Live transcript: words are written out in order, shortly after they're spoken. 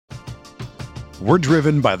We're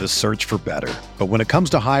driven by the search for better. But when it comes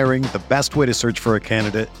to hiring, the best way to search for a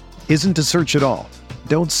candidate isn't to search at all.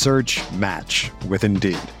 Don't search, match with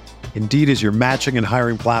Indeed. Indeed is your matching and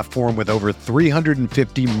hiring platform with over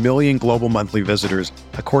 350 million global monthly visitors,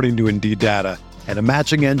 according to Indeed data, and a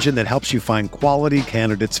matching engine that helps you find quality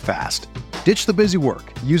candidates fast. Ditch the busy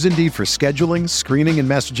work. Use Indeed for scheduling, screening, and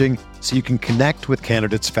messaging so you can connect with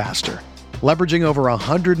candidates faster. Leveraging over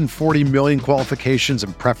 140 million qualifications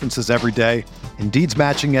and preferences every day, Indeed's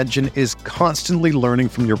matching engine is constantly learning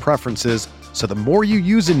from your preferences, so the more you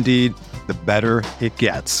use Indeed, the better it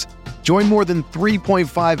gets. Join more than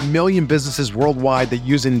 3.5 million businesses worldwide that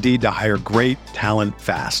use Indeed to hire great talent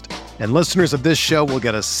fast. And listeners of this show will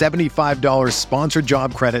get a $75 sponsored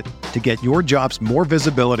job credit to get your jobs more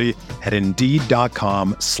visibility at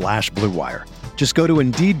Indeed.com/Blue Wire. Just go to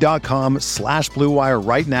Indeed.com/Blue Wire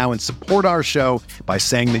right now and support our show by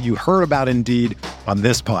saying that you heard about Indeed on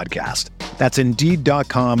this podcast. That's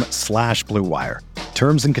Indeed.com/Blue Wire.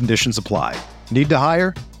 Terms and conditions apply. Need to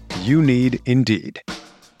hire? You need Indeed.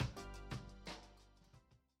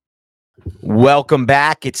 Welcome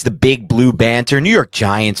back. It's the Big Blue Banter, New York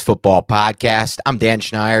Giants football podcast. I'm Dan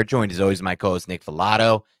Schneier, joined as always by my co-host Nick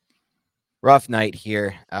Filato. Rough night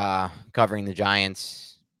here, covering the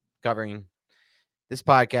Giants, covering this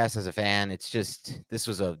podcast as a fan. This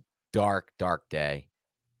was a dark day.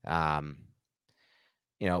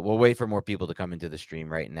 We'll wait for more people to come into the stream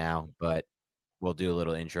right now, but we'll do a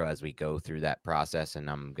little intro as we go through that process, and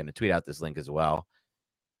I'm going to tweet out this link as well.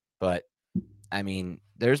 But I mean,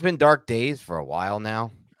 there's been dark days for a while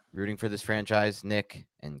now, rooting for this franchise, Nick,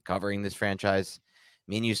 and covering this franchise.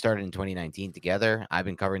 Me and you started in 2019 together. I've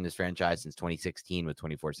been covering this franchise since 2016 with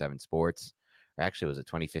 24/7 Sports. Or actually, was it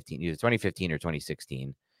 2015? Either 2015 or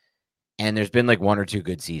 2016. And there's been like one or two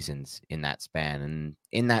good seasons in that span. And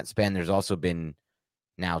in that span, there's also been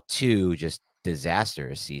now two just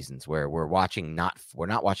disastrous seasons where we're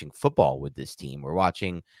not watching football with this team. We're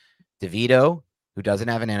watching DeVito, who doesn't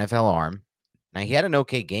have an NFL arm. Now, he had an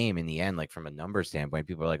okay game in the end, like from a number standpoint.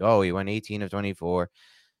 People are like, oh, he went 18 of 24.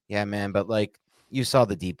 Yeah, man. But like you saw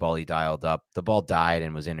the deep ball he dialed up. The ball died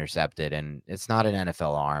and was intercepted. And it's not an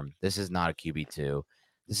NFL arm. This is not a QB2.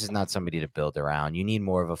 This is not somebody to build around. You need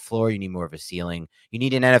more of a floor. You need more of a ceiling. You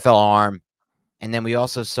need an NFL arm. And then we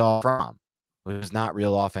also saw Fromm, who was not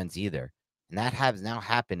real offense either. And that has now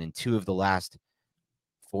happened in two of the last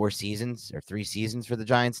 4 seasons or 3 seasons for the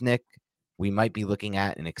Giants, Nick. We might be looking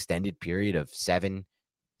at an extended period of 7.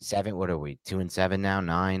 What are we? 2-7 now,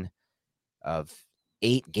 9 of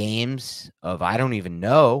 8 games of I don't even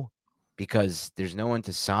know because there's no one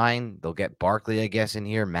to sign. They'll get Barkley, I guess, in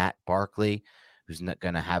here, Matt Barkley, who's not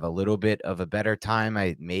going to have a little bit of a better time,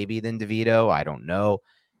 maybe than DeVito. I don't know.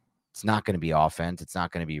 It's not going to be offense. It's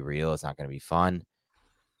not going to be real. It's not going to be fun.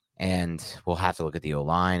 And we'll have to look at the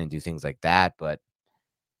O-line and do things like that. But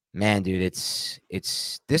man, dude, it's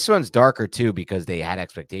this one's darker too because they had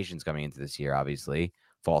expectations coming into this year, obviously.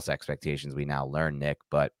 False expectations we now learn, Nick,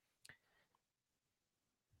 but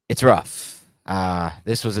it's rough.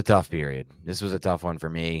 This was a tough period. This was a tough one for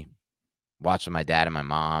me. Watching my dad and my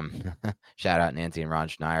mom. Shout out Nancy and Ron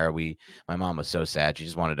Schneier. My mom was so sad. She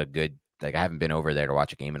just wanted a good, I haven't been over there to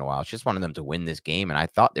watch a game in a while. She just wanted them to win this game, and I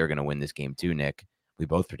thought they were going to win this game too, Nick. We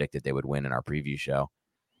both predicted they would win in our preview show.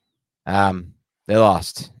 They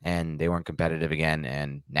lost, and they weren't competitive again,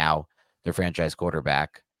 and now their franchise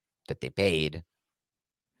quarterback that they paid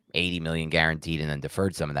 $80 million guaranteed and then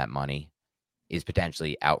deferred some of that money is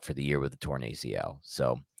potentially out for the year with a torn ACL.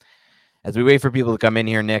 So as we wait for people to come in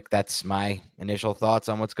here, Nick, that's my initial thoughts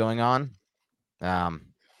on what's going on.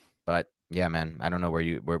 But yeah, man, I don't know where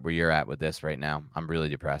you're at with this right now. I'm really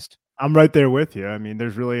depressed. I'm right there with you. I mean,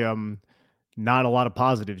 there's really not a lot of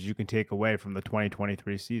positives you can take away from the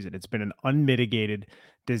 2023 season. It's been an unmitigated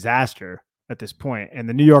disaster at this point, and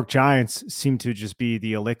the New York Giants seem to just be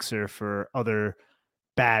the elixir for other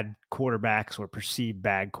bad quarterbacks or perceived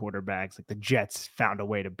bad quarterbacks. Like the Jets found a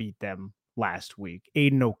way to beat them last week.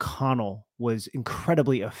 Aiden O'Connell was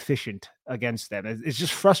incredibly efficient against them. It's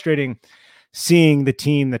just frustrating seeing the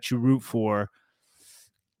team that you root for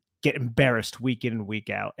get embarrassed week in and week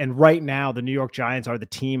out. And right now, the New York Giants are the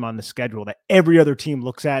team on the schedule that every other team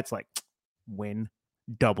looks at. It's like, win,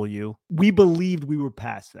 W. We believed we were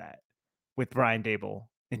past that with Brian Daboll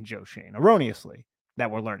and Joe Schoen, erroneously, that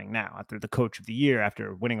we're learning now after the coach of the year,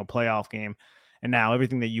 after winning a playoff game. And now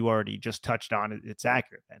everything that you already just touched on, it's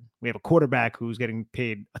accurate. Then we have a quarterback who's getting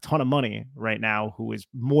paid a ton of money right now, who is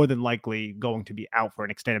more than likely going to be out for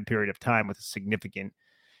an extended period of time with a significant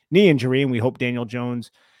knee injury. And we hope Daniel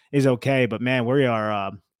Jones is okay, but man, we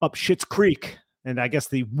are up Schitt's Creek. And I guess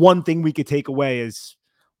the one thing we could take away is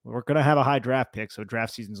We're going to have a high draft pick, so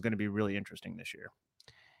draft season is going to be really interesting this year.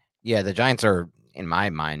 Yeah, the Giants are, in my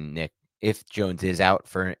mind, Nick, if Jones is out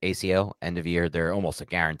for ACL end of year, they're almost a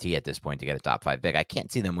guarantee at this point to get a top 5 pick. I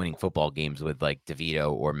can't see them winning football games with like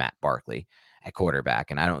DeVito or Matt Barkley at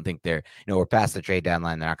quarterback. And I don't think they're, we're past the trade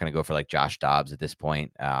deadline. They're not going to go for like Josh Dobbs at this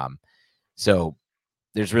point. So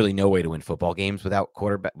there's really no way to win football games without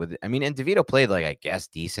quarterback. And DeVito played like, I guess,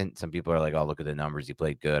 decent. Some people are like, oh, look at the numbers. He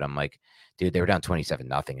played good. I'm like, dude, they were down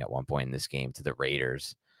 27-0 at one point in this game to the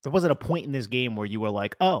Raiders. There wasn't a point in this game where you were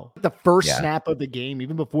like, oh, the first snap of the game,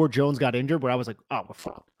 even before Jones got injured, where I was like, oh,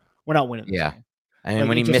 we're not winning. Yeah. And like,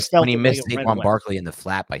 when he missed Saquon Barkley in the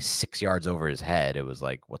flat by 6 yards over his head, it was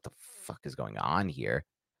like, what the fuck is going on here?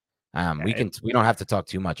 We don't have to talk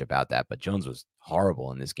too much about that, but Jones was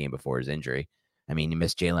horrible in this game before his injury. He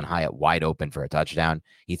missed Jalen Hyatt wide open for a touchdown.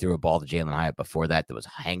 He threw a ball to Jalen Hyatt before that was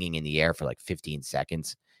hanging in the air for like 15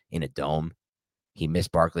 seconds in a dome. He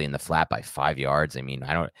missed Barkley in the flat by 5 yards. Maybe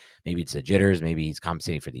it's the jitters. Maybe he's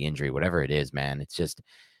compensating for the injury, whatever it is, man. It's just,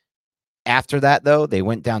 after that, though, they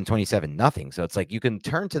went down 27-0. So it's like you can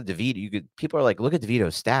turn to DeVito. People are like, look at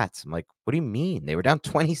DeVito's stats. I'm like, what do you mean? They were down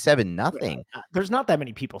 27-0. There's not that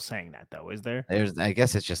many people saying that, though, is there? I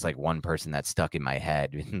guess it's just like one person that's stuck in my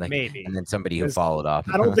head, like, maybe, and then somebody who followed up.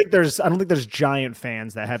 I don't think there's Giant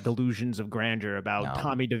fans that have delusions of grandeur about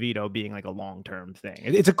Tommy DeVito being like a long-term thing.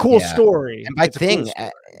 It's a cool story. And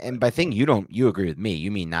by thing, you agree with me.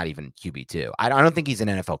 You mean not even QB2. I don't think he's an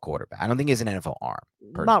NFL quarterback. I don't think he's an NFL arm.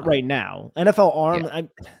 Personally. Not right now. NFL arm. Yeah.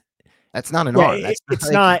 That's not an arm.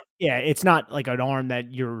 It's not like an arm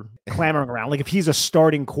that you're clamoring around. Like if he's a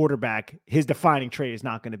starting quarterback, his defining trait is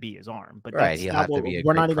not going to be his arm. But that's not what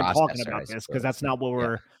we're not even talking about this because that's not what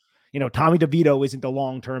we're. Tommy DeVito isn't the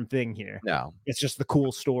long-term thing here. No, it's just the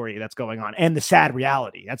cool story that's going on and the sad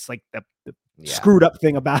reality. That's like the screwed up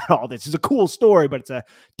thing about all this. It's a cool story, but it's a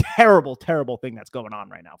terrible, terrible thing that's going on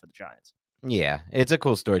right now for the Giants. Yeah, it's a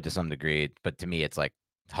cool story to some degree, but to me, it's like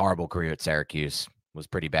horrible career at Syracuse, was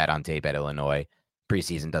pretty bad on tape at Illinois.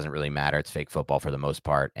 Preseason doesn't really matter. It's fake football for the most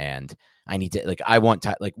part. And I need to,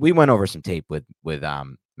 we went over some tape with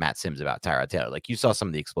Matt Sims about Tyrod Taylor. Like you saw some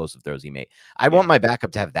of the explosive throws he made. I want my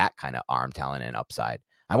backup to have that kind of arm talent and upside.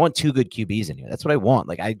 I want 2 good QBs in here. That's what I want.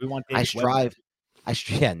 Like I strive.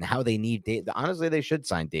 Now they need honestly, they should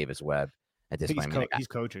sign Davis Webb at this point. He's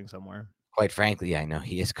coaching somewhere. Quite frankly, I know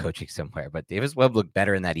he is coaching somewhere, but Davis Webb looked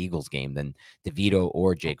better in that Eagles game than DeVito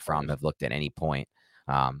or Jake Fromm have looked at any point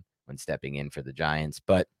when stepping in for the Giants.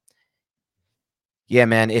 But yeah,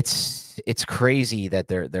 man, it's crazy that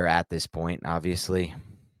they're at this point, obviously.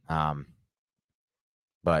 But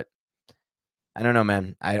I don't know,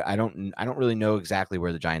 man. I don't really know exactly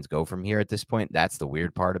where the Giants go from here at this point. That's the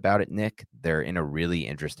weird part about it, Nick. They're in a really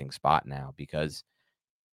interesting spot now because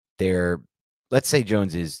let's say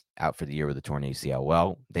Jones is out for the year with a torn ACL.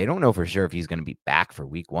 Well, they don't know for sure if he's going to be back for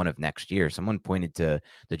week 1 of next year. Someone pointed to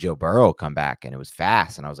the Joe Burrow comeback, and it was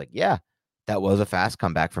fast. And I was like, yeah, that was a fast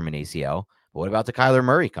comeback from an ACL. But what about the Kyler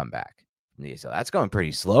Murray comeback from the ACL? That's going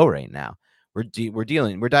pretty slow right now. We're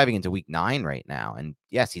diving into week 9 right now. And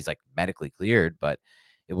yes, he's like medically cleared, but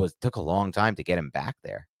took a long time to get him back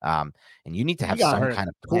there. And you need to have some kind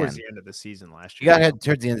of plan. Towards the end of the season last year. He got hurt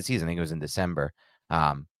towards the end of the season. I think it was in December.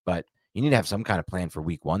 But you need to have some kind of plan for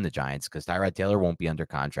week 1, the Giants, because Tyrod Taylor won't be under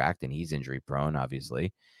contract and he's injury prone,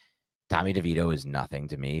 obviously. Tommy DeVito is nothing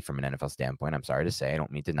to me from an NFL standpoint. I'm sorry to say. I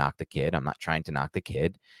don't mean to knock the kid. I'm not trying to knock the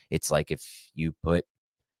kid. It's like if you put,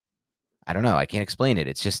 I don't know, I can't explain it.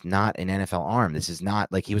 It's just not an NFL arm. This is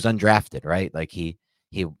not like he was undrafted, right? Like he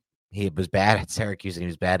was bad at Syracuse and he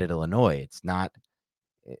was bad at Illinois. It's not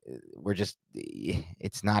a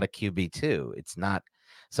QB2. It's not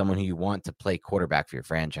someone who you want to play quarterback for your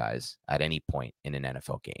franchise at any point in an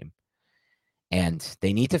NFL game. And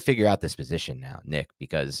they need to figure out this position now, Nick,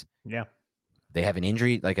 because they have an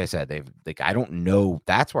injury. Like I said, I don't know.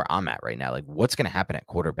 That's where I'm at right now. Like what's going to happen at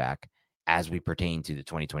quarterback as we pertain to the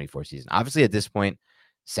 2024 season? Obviously at this point,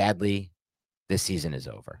 sadly, this season is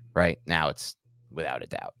over right now. It's without a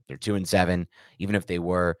doubt. They're 2-7, even if they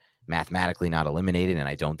were mathematically not eliminated. And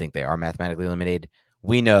I don't think they are mathematically eliminated.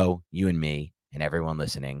 We know, you and me and everyone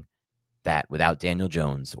listening, that without Daniel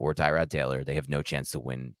Jones or Tyrod Taylor, they have no chance to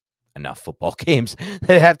win enough football games.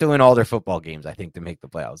 They have to win all their football games, I think, to make the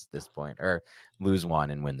playoffs at this point, or lose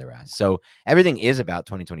one and win the rest. So everything is about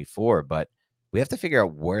 2024, but we have to figure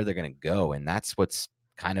out where they're going to go. And that's what's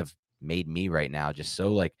kind of made me right now just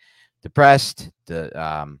so like depressed,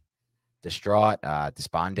 distraught,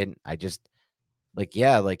 despondent. I just I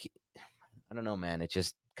don't know, man. It's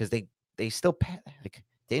just because they still like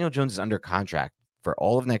Daniel Jones is under contract for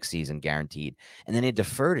all of next season, guaranteed. And then they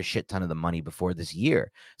deferred a shit ton of the money before this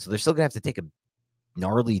year. So they're still going to have to take a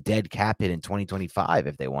gnarly dead cap hit in 2025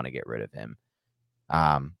 if they want to get rid of him.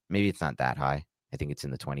 Maybe it's not that high. I think it's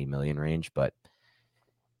in the 20 million range, but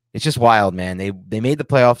it's just wild, man. They made the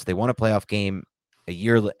playoffs. They won a playoff game.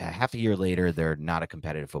 Half a year later, they're not a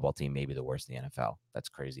competitive football team, maybe the worst in the NFL. That's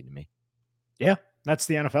crazy to me. Yeah, that's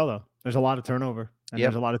the NFL, though. There's a lot of turnover, and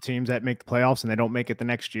there's a lot of teams that make the playoffs and they don't make it the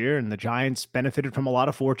next year. And the Giants benefited from a lot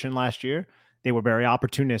of fortune last year. They were very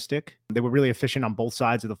opportunistic. They were really efficient on both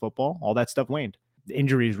sides of the football. All that stuff waned. The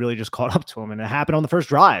injuries really just caught up to them, and it happened on the first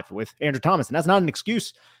drive with Andrew Thomas. And that's not an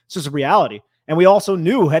excuse. It's just a reality. And we also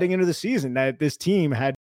knew heading into the season that this team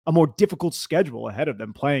had a more difficult schedule ahead of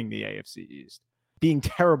them playing the AFC East, being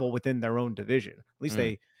terrible within their own division. At least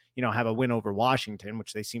they, have a win over Washington,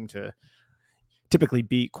 which they seem to typically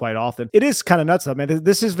beat quite often. It is kind of nuts, though, man.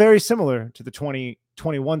 This is very similar to the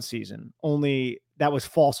 2021 season, only that was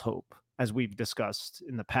false hope, as we've discussed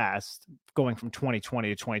in the past, going from 2020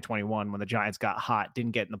 to 2021 when the Giants got hot,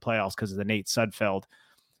 didn't get in the playoffs because of the Nate Sudfeld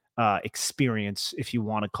experience, if you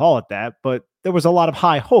want to call it that. But there was a lot of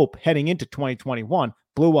high hope heading into 2021.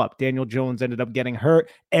 Blew up. Daniel Jones ended up getting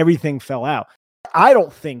hurt. Everything fell out. I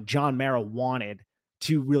don't think John Mara wanted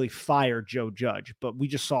to really fire Joe Judge, but we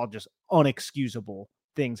just saw just unexcusable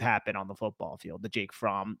things happen on the football field. The Jake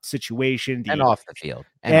Fromm situation, and off the field,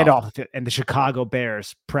 and the Chicago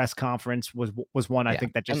Bears press conference was one I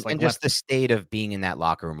think that just just the state of being in that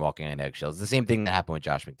locker room, walking on eggshells. The same thing that happened with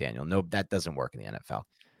Josh McDaniel. No, that doesn't work in the NFL.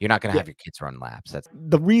 You're not going to have your kids run laps. That's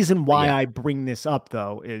the reason why I bring this up,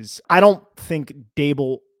 though, is I don't think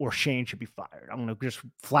Dable or Shane should be fired. I'm going to just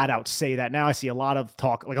flat out say that now. I see a lot of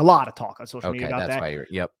talk on social media about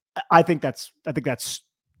that. I think that's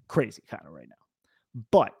crazy kind of right now.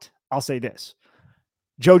 But I'll say this.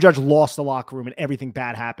 Joe Judge lost the locker room and everything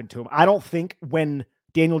bad happened to him. I don't think when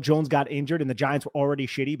Daniel Jones got injured and the Giants were already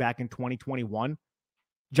shitty back in 2021,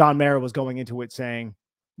 John Mara was going into it saying,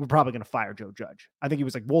 we're probably going to fire Joe Judge. I think he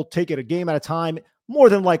was like, we'll take it a game at a time. More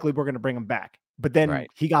than likely, we're going to bring him back. But then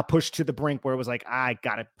he got pushed to the brink where it was like,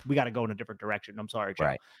 we got to go in a different direction. I'm sorry, Joe.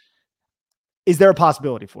 Right. Is there a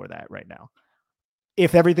possibility for that right now?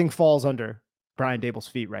 If everything falls under Brian Dable's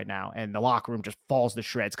feet right now and the locker room just falls to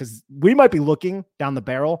shreds, because we might be looking down the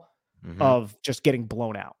barrel of just getting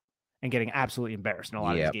blown out and getting absolutely embarrassed in a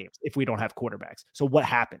lot of these games if we don't have quarterbacks. So what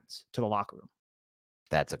happens to the locker room?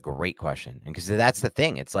 That's a great question. And because that's the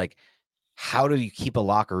thing. It's like, how do you keep a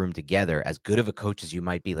locker room together as good of a coach as you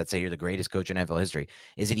might be? Let's say you're the greatest coach in NFL history.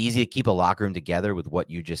 Is it easy to keep a locker room together with what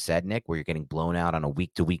you just said, Nick, where you're getting blown out on a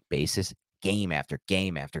week-to-week basis, game after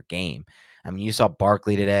game after game? I mean, you saw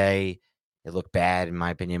Barkley today. It looked bad, in my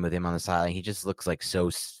opinion, with him on the sideline. He just looks like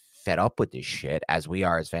so fed up with this shit, as we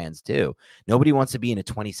are as fans too. Nobody wants to be in a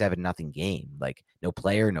 27-0 game. Like, no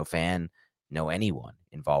player, no fan, no anyone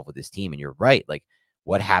involved with this team. And you're right. Like,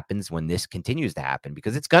 what happens when this continues to happen?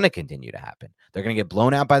 Because it's going to continue to happen. They're going to get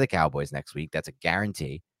blown out by the Cowboys next week. That's a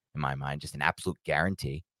guarantee in my mind, just an absolute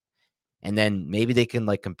guarantee. And then maybe they can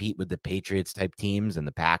compete with the Patriots type teams and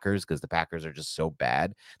the Packers, because the Packers are just so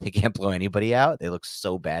bad. They can't blow anybody out. They look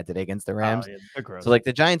so bad today against the Rams. So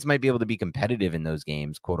the Giants might be able to be competitive in those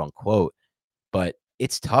games, quote unquote, but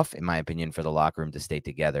it's tough, in my opinion, for the locker room to stay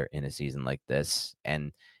together in a season like this.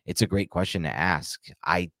 And it's a great question to ask.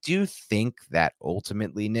 I do think that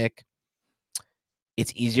ultimately, Nick,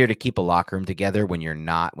 it's easier to keep a locker room together when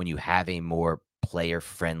you have a more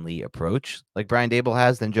player-friendly approach like Brian Dable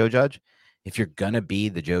has than Joe Judge. If you're going to be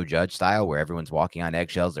the Joe Judge style where everyone's walking on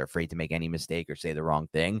eggshells, they're afraid to make any mistake or say the wrong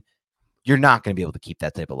thing, you're not going to be able to keep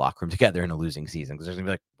that type of locker room together in a losing season, because there's going to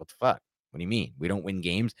be like, what the fuck? What do you mean? We don't win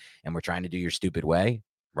games and we're trying to do your stupid way,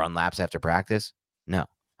 run laps after practice? No,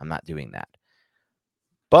 I'm not doing that.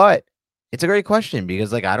 But it's a great question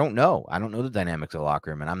because, I don't know. I don't know the dynamics of the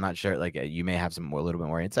locker room, and I'm not sure. You may have a little bit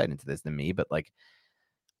more insight into this than me, but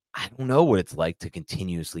I don't know what it's like to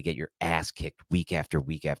continuously get your ass kicked week after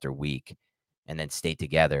week after week, and then stay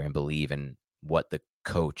together and believe in what the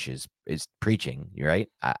coach is preaching. You're right.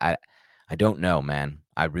 I don't know, man.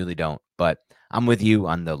 I really don't. But I'm with you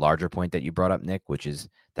on the larger point that you brought up, Nick, which is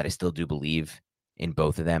that I still do believe in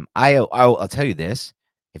both of them. I'll tell you this.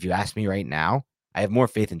 If you ask me right now, I have more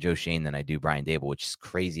faith in Joe Shane than I do Brian Dable, which is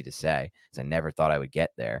crazy to say, because I never thought I would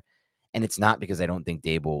get there. And it's not because I don't think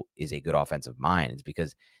Dable is a good offensive mind. It's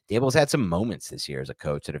because Dable's had some moments this year as a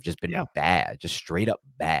coach that have just been bad, just straight up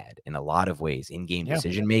bad in a lot of ways. In-game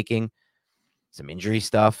decision-making, some injury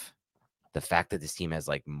stuff, the fact that this team has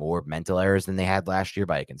more mental errors than they had last year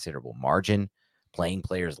by a considerable margin, playing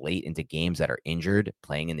players late into games that are injured,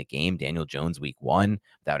 playing in the game. Daniel Jones week 1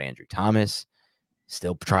 without Andrew Thomas,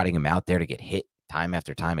 still trotting him out there to get hit time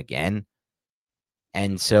after time again.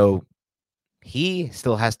 And so he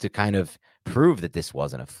still has to kind of prove that this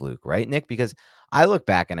wasn't a fluke, right, Nick? Because I look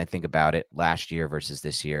back and I think about it last year versus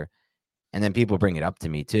this year, and then people bring it up to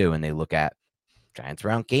me too, and they look at Giants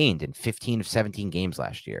were outgained in 15 of 17 games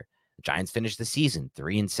last year. The Giants finished the season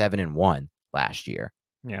 3-7-1 last year.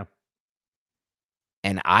 Yeah.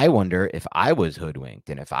 And I wonder if I was hoodwinked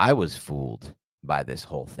and if I was fooled by this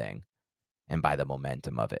whole thing and by the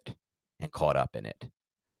momentum of it and caught up in it.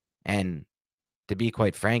 And to be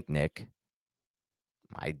quite frank, Nick,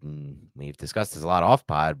 we've discussed this a lot off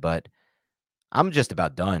pod, but I'm just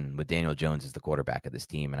about done with Daniel Jones as the quarterback of this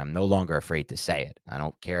team, and I'm no longer afraid to say it. I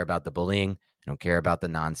don't care about the bullying. I don't care about the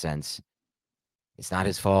nonsense. It's not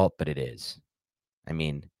his fault, but it is. I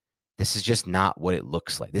mean, this is just not what it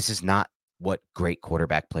looks like. This is not what great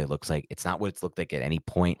quarterback play looks like. It's not what it's looked like at any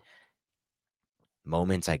point.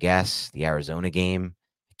 Moments, I guess. The Arizona game,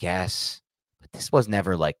 I guess. But this was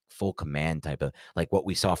never like full command type of, like what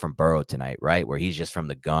we saw from Burrow tonight, right? Where he's just from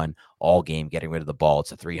the gun all game, getting rid of the ball.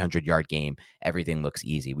 It's a 300-yard game. Everything looks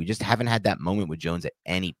easy. We just haven't had that moment with Jones at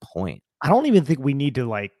any point. I don't even think we need to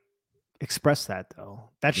like express that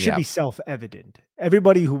though. That should be self-evident.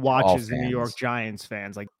 Everybody who watches the New York Giants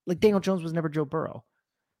fans, like Daniel Jones was never Joe Burrow.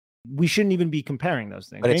 We shouldn't even be comparing those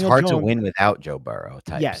things. But it's hard to win without Joe Burrow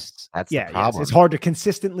types. Yes. That's the problem. Yes. It's hard to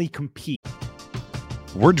consistently compete.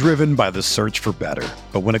 We're driven by the search for better.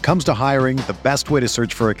 But when it comes to hiring, the best way to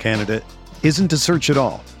search for a candidate isn't to search at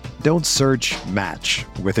all. Don't search, match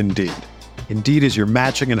with Indeed. Indeed is your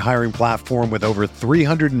matching and hiring platform with over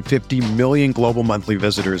 350 million global monthly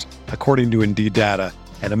visitors, according to Indeed data,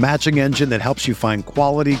 and a matching engine that helps you find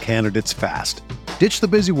quality candidates fast. Ditch the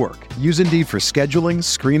busy work. Use Indeed for scheduling,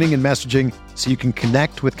 screening, and messaging so you can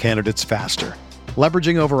connect with candidates faster.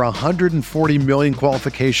 Leveraging over 140 million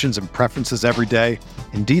qualifications and preferences every day,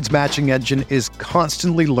 Indeed's matching engine is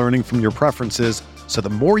constantly learning from your preferences, so the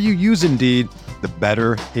more you use Indeed, the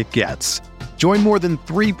better it gets. Join more than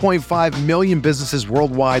 3.5 million businesses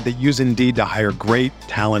worldwide that use Indeed to hire great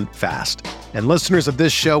talent fast. And listeners of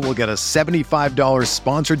this show will get a $75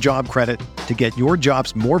 sponsored job credit to get your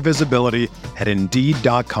jobs more visibility at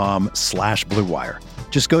Indeed.com/Blue Wire.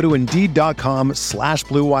 Just go to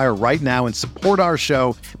Indeed.com/Blue Wire right now and support our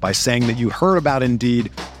show by saying that you heard about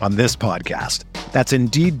Indeed on this podcast. That's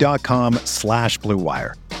Indeed.com/Blue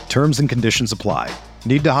Wire. Terms and conditions apply.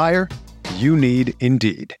 Need to hire? You need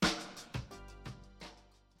Indeed.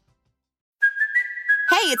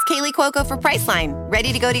 Hey, it's Kaylee Cuoco for Priceline.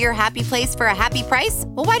 Ready to go to your happy place for a happy price?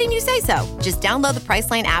 Well, why didn't you say so? Just download the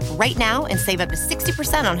Priceline app right now and save up to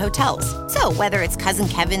 60% on hotels. So whether it's Cousin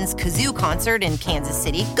Kevin's Kazoo Concert in Kansas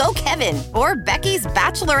City, go Kevin, or Becky's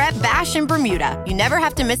Bachelorette Bash in Bermuda, you never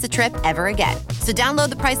have to miss a trip ever again. So download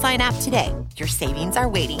the Priceline app today. Your savings are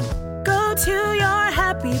waiting. Go to your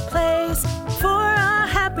happy place for a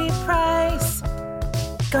happy price.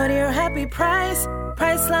 Go to your happy price,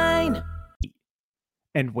 Priceline.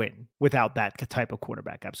 And win without that type of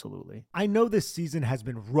quarterback, absolutely. I know this season has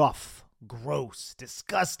been rough, gross,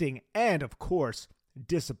 disgusting, and of course,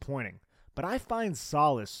 disappointing. But I find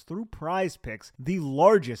solace through Prize Picks, the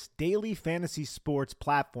largest daily fantasy sports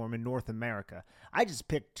platform in North America. I just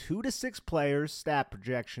pick 2 to 6 players, stat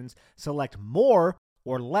projections, select more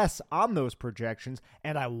or less on those projections,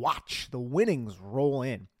 and I watch the winnings roll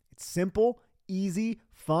in. It's simple, easy,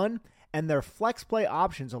 fun, and their flex play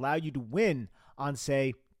options allow you to win on,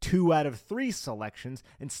 say, 2 out of 3 selections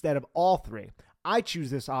instead of all 3. I choose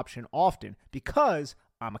this option often because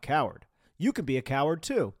I'm a coward. You can be a coward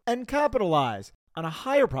too and capitalize on a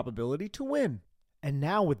higher probability to win. And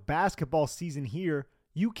now with basketball season here,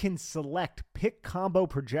 you can select pick combo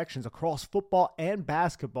projections across football and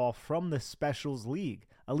basketball from the Specials League,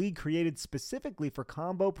 a league created specifically for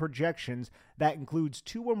combo projections that includes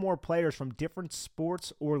 2 or more players from different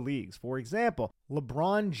sports or leagues. For example,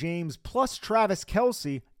 LeBron James plus Travis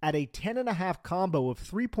Kelce at a 10.5 combo of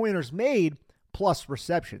 3-pointers made plus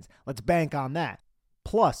receptions. Let's bank on that.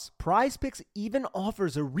 Plus, Prize Picks even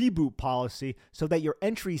offers a reboot policy so that your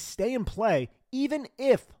entries stay in play even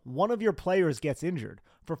if one of your players gets injured.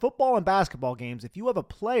 For football and basketball games, if you have a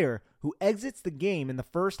player who exits the game in the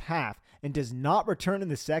first half and does not return in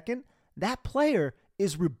the second, that player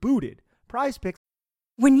is rebooted. Prize Picks.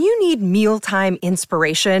 When you need mealtime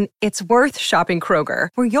inspiration, it's worth shopping Kroger,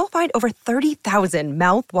 where you'll find over 30,000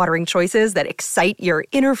 mouth-watering choices that excite your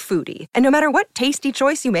inner foodie. And no matter what tasty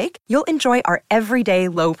choice you make, you'll enjoy our everyday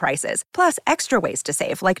low prices, plus extra ways to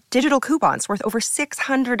save, like digital coupons worth over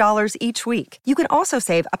 $600 each week. You can also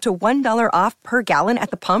save up to $1 off per gallon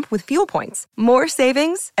at the pump with fuel points. More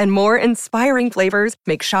savings and more inspiring flavors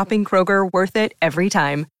make shopping Kroger worth it every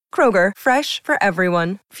time. Kroger, fresh for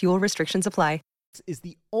everyone. Fuel restrictions apply. Is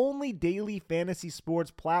the only daily fantasy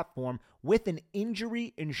sports platform with an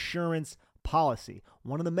injury insurance policy.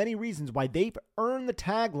 One of the many reasons why they've earned the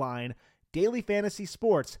tagline, Daily Fantasy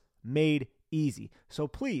Sports Made Easy. So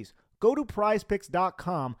please go to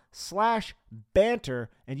prizepicks.com/banter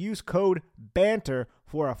and use code BANTER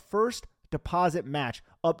for a first deposit match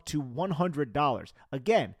up to $100.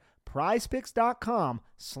 Again,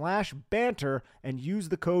 prizepicks.com/banter and use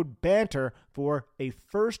the code BANTER for a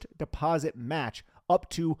first deposit match up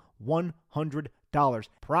to $100.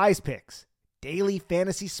 Prize Picks, daily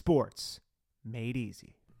fantasy sports made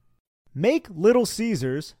easy. Make Little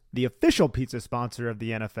Caesars, the official pizza sponsor of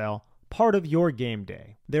the NFL, part of your game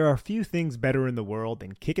day. There are few things better in the world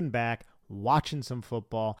than kicking back, watching some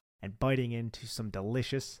football, and biting into some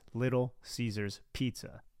delicious Little Caesars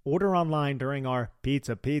pizza. Order online during our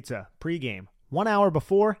Pizza pregame, 1 hour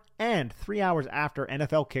before and 3 hours after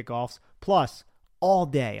NFL kickoffs, plus all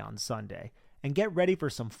day on Sunday. And get ready for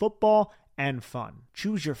some football and fun.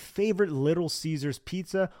 Choose your favorite Little Caesars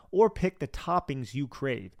pizza or pick the toppings you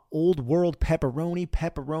crave. Old World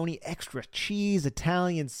pepperoni, extra cheese,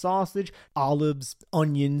 Italian sausage, olives,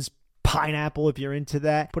 onions, pineapple if you're into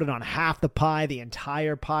that. Put it on half the pie, the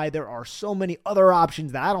entire pie. There are so many other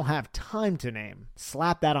options that I don't have time to name.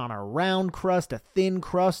 Slap that on a round crust, a thin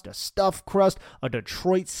crust, a stuffed crust, a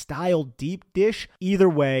Detroit-style deep dish. Either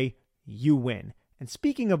way, you win. And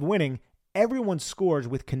speaking of winning, everyone scores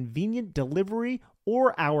with convenient delivery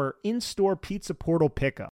or our in-store Pizza Portal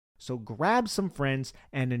pickup. So grab some friends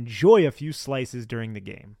and enjoy a few slices during the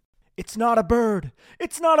game. It's not a bird.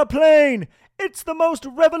 It's not a plane. It's the most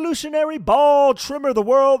revolutionary ball trimmer the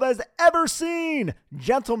world has ever seen.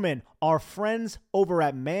 Gentlemen, our friends over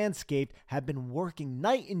at Manscaped have been working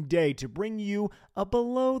night and day to bring you a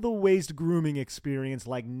below-the-waist grooming experience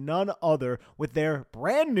like none other with their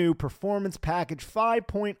brand new Performance Package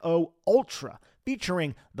 5.0 Ultra,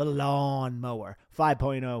 featuring the Lawn Mower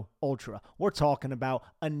 5.0 Ultra. We're talking about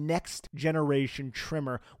a next-generation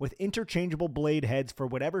trimmer with interchangeable blade heads for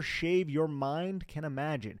whatever shave your mind can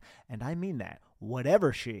imagine. And I mean that,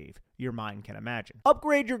 whatever shave your mind can imagine.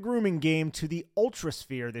 Upgrade your grooming game to the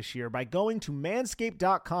Ultrasphere this year by going to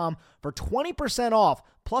manscaped.com for 20% off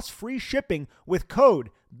plus free shipping with code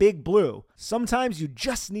BIGBLUE. Sometimes you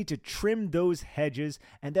just need to trim those hedges,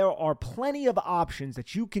 and there are plenty of options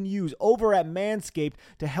that you can use over at Manscaped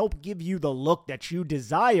to help give you the look that you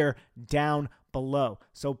desire down below.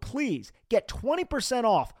 So please get 20%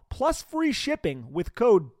 off plus free shipping with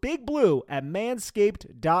code BIGBLUE at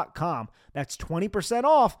manscaped.com. That's 20%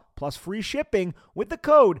 off plus free shipping with the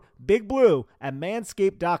code BIGBLUE at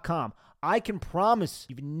manscaped.com. I can promise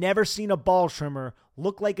you've never seen a ball trimmer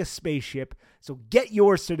look like a spaceship, so get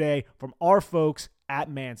yours today from our folks at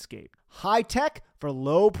Manscaped. High tech for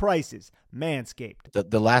low prices. Manscaped.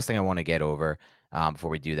 The last thing I want to get over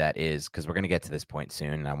before we do that is, because we're going to get to this point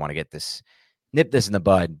soon, and I want to nip this in the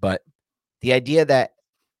bud, but the idea that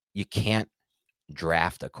you can't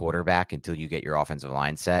draft a quarterback until you get your offensive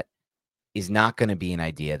line set is not going to be an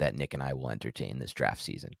idea that Nick and I will entertain this draft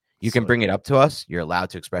season. You can bring it up to us. You're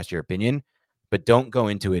allowed to express your opinion, but don't go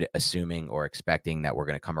into it assuming or expecting that we're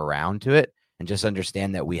going to come around to it, and just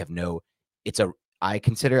understand that we have I don't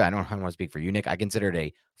want to speak for you, Nick. I consider it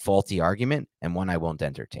a faulty argument and one I won't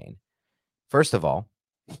entertain. First of all,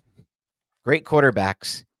 great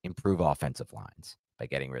quarterbacks improve offensive lines by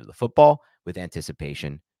getting rid of the football with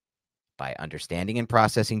anticipation, by understanding and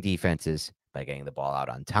processing defenses, by getting the ball out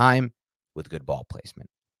on time with good ball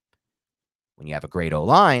placement. When you have a great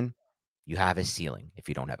O-line, you have a ceiling if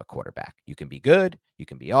you don't have a quarterback. You can be good. You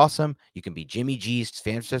can be awesome. You can be Jimmy G's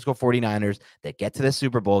San Francisco 49ers that get to the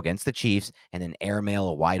Super Bowl against the Chiefs and then airmail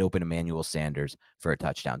a wide open Emmanuel Sanders for a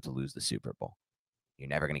touchdown to lose the Super Bowl. You're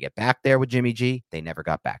never going to get back there with Jimmy G. They never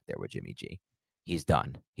got back there with Jimmy G. He's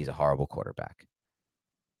done. He's a horrible quarterback.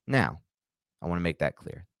 Now, I want to make that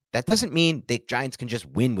clear. That doesn't mean the Giants can just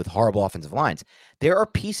win with horrible offensive lines. There are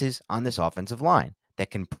pieces on this offensive line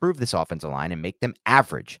that can improve this offensive line and make them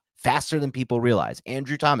average faster than people realize.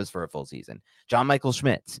 Andrew Thomas for a full season. John Michael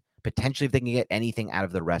Schmitz. Potentially if they can get anything out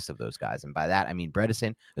of the rest of those guys. And by that, I mean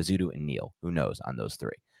Bredesen, Azudu, and Neal. Who knows on those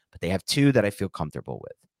three. But they have two that I feel comfortable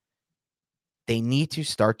with. They need to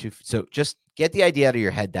start to... So just get the idea out of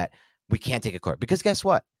your head that we can't take a quarterback. Because guess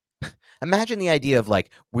what? Imagine the idea of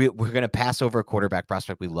like, we're going to pass over a quarterback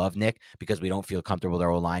prospect we love, Nick, because we don't feel comfortable with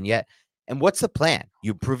our O-line yet. And what's the plan?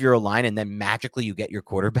 You improve your O-line and then magically you get your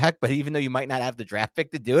quarterback. But even though you might not have the draft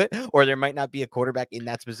pick to do it, or there might not be a quarterback in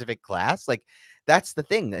that specific class, like that's the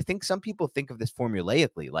thing. I think some people think of this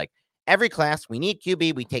formulaically, like every class, we need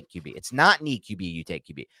QB, we take QB. It's not need QB, you take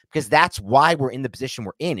QB, because that's why we're in the position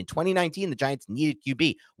we're in. In 2019, the Giants needed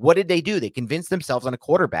QB. What did they do? They convinced themselves on a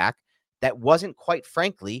quarterback that wasn't, quite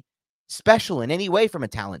frankly, special in any way from a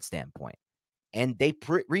talent standpoint. And they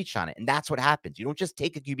reached on it. And that's what happens. You don't just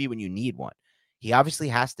take a QB when you need one. He obviously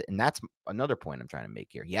has to, and that's another point I'm trying to make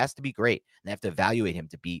here. He has to be great. And they have to evaluate him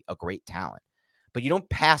to be a great talent. But you don't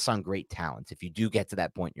pass on great talents if you do get to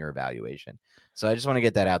that point in your evaluation. So I just want to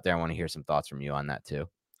get that out there. I want to hear some thoughts from you on that too.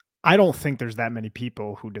 I don't think there's that many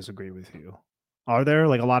people who disagree with you. Are there?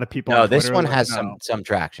 Like a lot of people? No, this one has some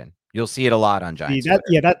traction. You'll see it a lot on Giants.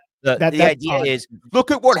 The idea is,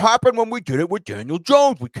 look at what happened when we did it with Daniel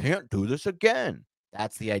Jones. We can't do this again.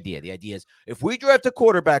 That's the idea. The idea is, if we draft a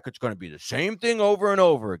quarterback, it's going to be the same thing over and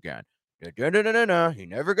over again. He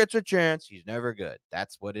never gets a chance. He's never good.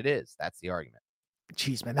 That's what it is. That's the argument.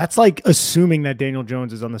 Jeez, man, that's like assuming that Daniel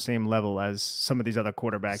Jones is on the same level as some of these other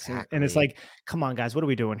quarterbacks. Exactly. And it's like, come on, guys, what are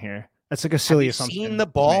we doing here? That's like a silly assumption. Have you seen the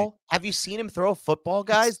ball? Have you seen him throw a football,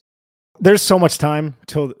 guys? There's so much time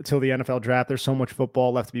till the NFL draft. There's so much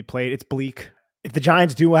football left to be played. It's bleak. If the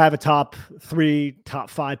Giants do have a top 3, top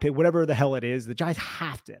 5 pick, whatever the hell it is, the Giants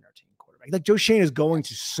have to entertain quarterback. Like Joe Schoen is going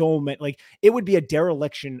to so many. Like it would be a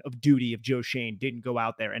dereliction of duty if Joe Schoen didn't go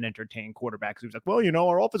out there and entertain quarterbacks. He was like, well,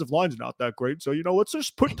 our offensive line's not that great, so let's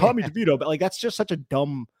just put Tommy DeVito. But like that's just such a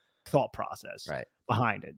dumb thought process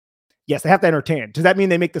behind it. Yes, they have to entertain. Does that mean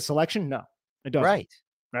they make the selection? No, it doesn't.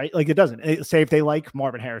 Right? Like it doesn't. Say if they like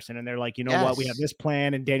Marvin Harrison and they're like, what, we have this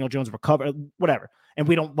plan and Daniel Jones recover, whatever. And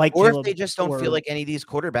we don't like, or if they just don't feel like any of these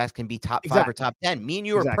quarterbacks can be top 5 or top 10. Me and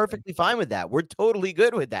you are perfectly fine with that. We're totally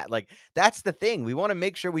good with that. Like that's the thing. We want to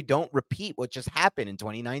make sure we don't repeat what just happened in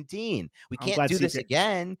 2019. We can't do this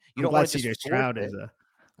again. You don't want to CJ Stroud is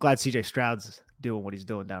glad CJ Stroud's doing what he's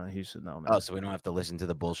doing down in Houston though, man. Oh, so we don't have to listen to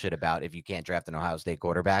the bullshit about if you can't draft an Ohio State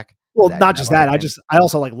quarterback. Well, not just that. I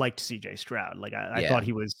also liked CJ Stroud. Like I thought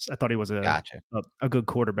he was a good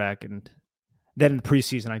quarterback. And then in the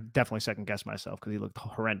preseason, I definitely second guessed myself because he looked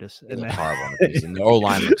horrendous. He looked horrible in the preseason. The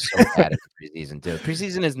O-line looks so bad in the preseason too.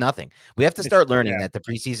 Preseason is nothing. We have to start learning that the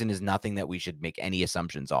preseason is nothing that we should make any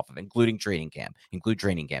assumptions off of, including training camp. Include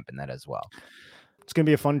training camp in that as well. It's going to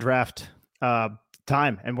be a fun draft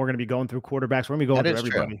time, and we're going to be going through quarterbacks. We're going to be going through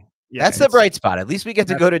everybody. True. Yeah, that's the bright spot. At least we get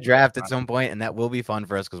to go to draft at some point, and that will be fun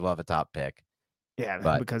for us because we'll have a top pick.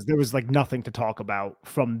 Yeah, because there was like nothing to talk about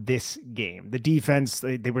from this game. The defense,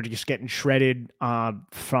 they were just getting shredded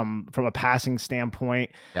from a passing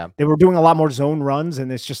standpoint. Yeah. They were doing a lot more zone runs, and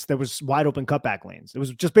there was wide open cutback lanes. It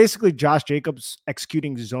was just basically Josh Jacobs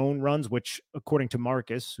executing zone runs, which according to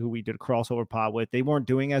Marcus, who we did a crossover pod with, they weren't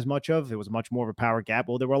doing as much of. It was much more of a power gap.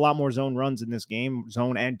 Well, there were a lot more zone runs in this game,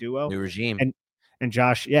 zone and duo. New regime. And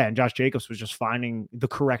Josh Jacobs was just finding the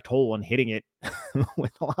correct hole and hitting it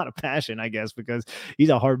with a lot of passion, I guess, because he's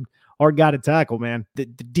a hard guy to tackle, man. The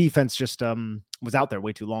defense just was out there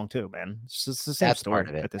way too long too, man. It's just the same story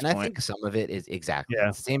at this point. I think some of it is exactly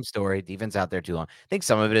it's the same story. Defense out there too long. I think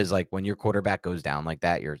some of it is like when your quarterback goes down like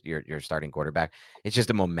that, your starting quarterback, it's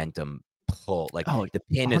just a momentum pull. Like the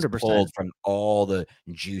pin 100%. Is pulled from all the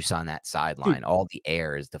juice on that sideline. All the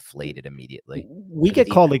air is deflated immediately. We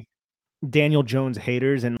get called like Daniel Jones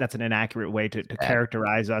haters, and that's an inaccurate way to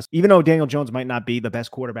characterize us. Even though Daniel Jones might not be the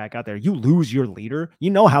best quarterback out there, you lose your leader.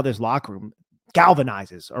 You know how this locker room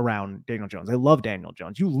galvanizes around Daniel Jones. They love Daniel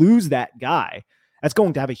Jones. You lose that guy, that's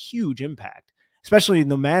going to have a huge impact, especially in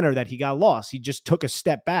the manner that he got lost. He just took a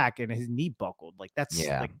step back and his knee buckled. Like that's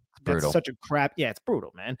brutal. That's such a crap. Yeah, it's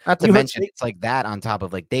brutal, man. Not to mention it's like that on top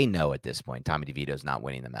of like they know at this point Tommy DeVito's not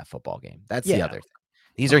winning them that football game. That's the other thing.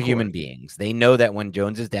 These are human beings. They know that when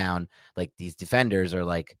Jones is down, like these defenders are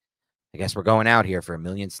like, I guess we're going out here for 1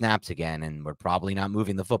 million snaps again, and we're probably not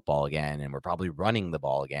moving the football again, and we're probably running the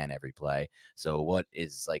ball again every play. So what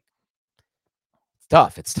is like, it's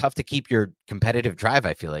tough. It's tough to keep your competitive drive,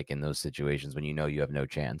 I feel like, in those situations when you know you have no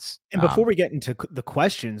chance. And before we get into the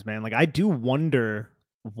questions, man, like I do wonder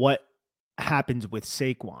what happens with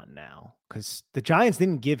Saquon now, because the Giants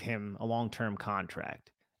didn't give him a long-term contract.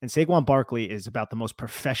 And Saquon Barkley is about the most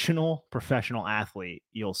professional athlete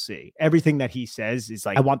you'll see. Everything that he says is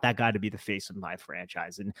like, I want that guy to be the face of my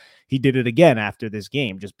franchise. And he did it again after this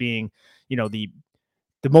game, just being, the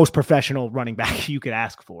most professional running back you could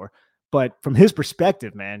ask for. But from his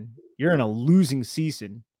perspective, man, you're in a losing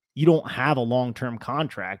season. You don't have a long-term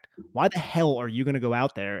contract. Why the hell are you going to go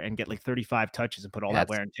out there and get like 35 touches and put all that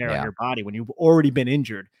wear and tear on your body when you've already been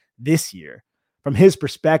injured this year? From his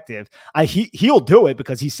perspective, he'll do it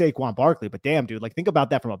because he's Saquon Barkley. But damn, dude, like think about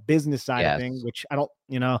that from a business side of things, which I don't,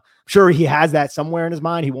 I'm sure he has that somewhere in his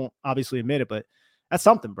mind. He won't obviously admit it, but that's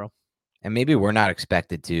something, bro. And maybe we're not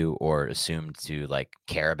expected to or assumed to like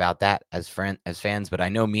care about that as fans, but I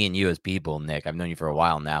know me and you as people, Nick, I've known you for a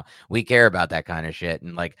while now. We care about that kind of shit.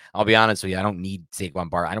 And like, I'll be honest with you, I don't need Saquon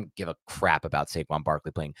Barkley. I don't give a crap about Saquon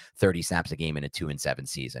Barkley playing 30 snaps a game in a 2-7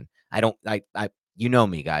 season. You know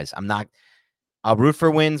me, guys. I'll root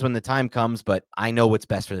for wins when the time comes, but I know what's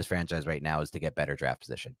best for this franchise right now is to get better draft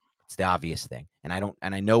position. It's the obvious thing. And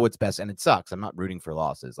I know what's best, and it sucks. I'm not rooting for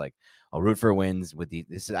losses. Like, I'll root for wins with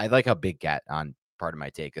I like how Big Cat on part of my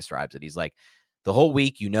take describes it. He's like, the whole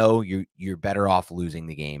week, you're better off losing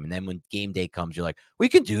the game. And then when game day comes, you're like, we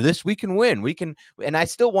can do this. We can win. And I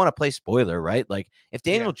still want to play spoiler, right? Like if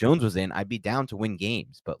Daniel Jones was in, I'd be down to win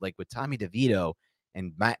games. But like with Tommy DeVito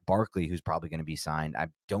and Matt Barkley, who's probably going to be signed, I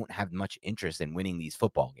don't have much interest in winning these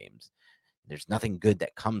football games. There's nothing good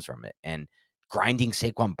that comes from it. And grinding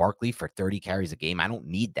Saquon Barkley for 30 carries a game, I don't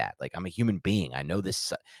need that. Like, I'm a human being. I know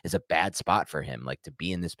this is a bad spot for him, like to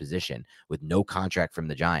be in this position with no contract from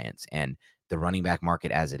the Giants and the running back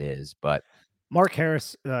market as it is. But Mark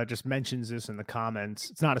Harris just mentions this in the comments.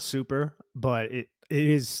 It's not a super, but it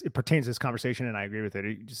pertains to this conversation, and I agree with it.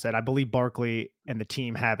 He just said, I believe Barkley and the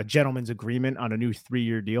team have a gentleman's agreement on a new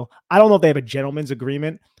 3-year deal. I don't know if they have a gentleman's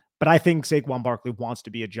agreement, but I think Saquon Barkley wants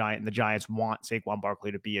to be a Giant, and the Giants want Saquon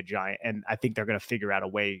Barkley to be a Giant. And I think they're going to figure out a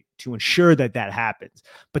way to ensure that happens.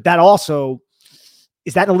 But that also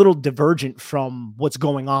is that a little divergent from what's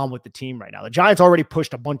going on with the team right now. The Giants already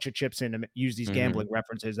pushed a bunch of chips in to use these gambling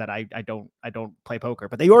references that I don't play poker,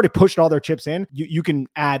 but they already pushed all their chips in. You can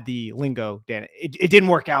add the lingo, Dan. It didn't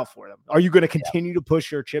work out for them. Are you going to continue to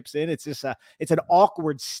push your chips in? It's just it's an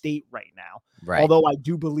awkward state right now. Right. Although I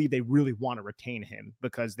do believe they really want to retain him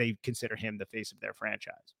because they consider him the face of their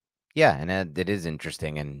franchise. Yeah, and it is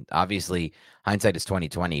interesting. And obviously hindsight is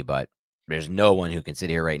 2020, but there's no one who can sit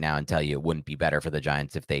here right now and tell you it wouldn't be better for the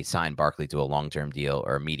Giants if they signed Barkley to a long-term deal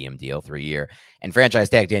or a medium deal, 3-year, and franchise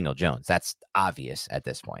tag Daniel Jones. That's obvious at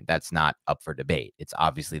this point. That's not up for debate. It's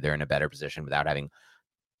obviously they're in a better position without having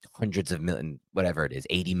hundreds of million, whatever it is,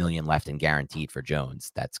 80 million left in guaranteed for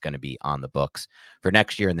Jones. That's going to be on the books for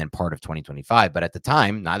next year and then part of 2025. But at the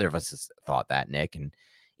time, neither of us thought that, Nick. And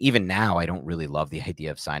even now, I don't really love the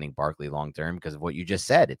idea of signing Barkley long-term because of what you just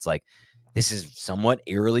said. It's like, this is somewhat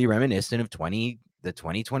eerily reminiscent of the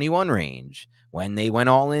 2021 range when they went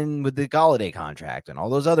all in with the Golladay contract and all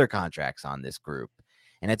those other contracts on this group.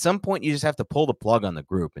 And at some point, you just have to pull the plug on the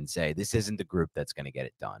group and say, this isn't the group that's going to get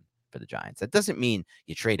it done for the Giants. That doesn't mean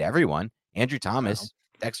you trade everyone. Andrew Thomas,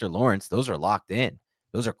 Dexter Lawrence, those are locked in.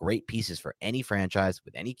 Those are great pieces for any franchise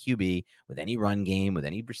with any QB, with any run game, with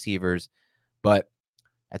any receivers. But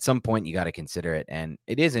at some point, you got to consider it. And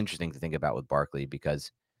it is interesting to think about with Barkley because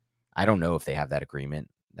I don't know if they have that agreement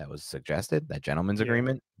that was suggested, that gentleman's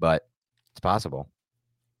agreement, but it's possible.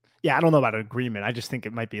 Yeah, I don't know about an agreement. I just think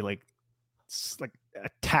it might be like a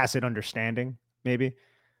tacit understanding, maybe.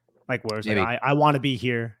 Like, whereas like, I want to be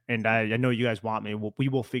here, and I know you guys want me. We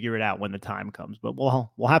will figure it out when the time comes, but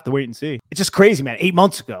we'll have to wait and see. It's just crazy, man. 8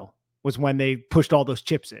 months ago was when they pushed all those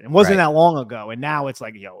chips in. It wasn't that long ago, and now it's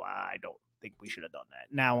like, I don't think we should have done that.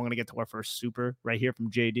 Now I'm going to get to our first super right here from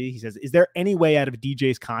JD. He says, is there any way out of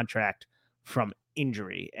DJ's contract from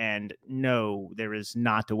injury? And no, there is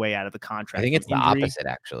not a way out of the contract. I think it's the opposite,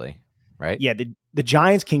 actually, right? Yeah, the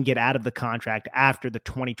Giants can get out of the contract after the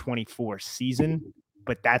 2024 season,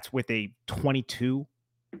 but that's with a $22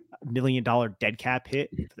 million dead cap hit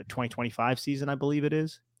for the 2025 season, I believe it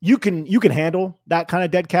is. You can handle that kind of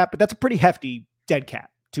dead cap, but that's a pretty hefty dead cap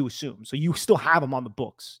to assume. So you still have him on the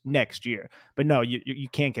books next year, but no, you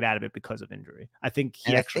can't get out of it because of injury. I think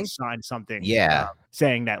he actually signed something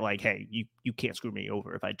saying that like, hey, you can't screw me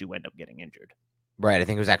over if I do end up getting injured. Right. I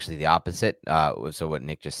think it was actually the opposite. So what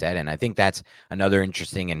Nick just said. And I think that's another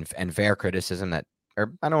interesting and fair criticism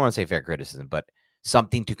or I don't want to say fair criticism, but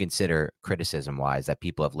something to consider criticism wise that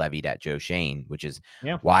people have levied at Joe Schoen, which is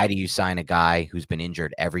why do you sign a guy who's been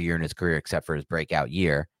injured every year in his career, except for his breakout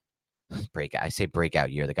year? I say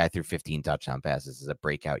breakout year. The guy threw 15 touchdown passes is a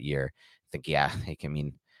breakout year. I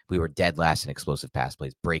think, we were dead last in explosive pass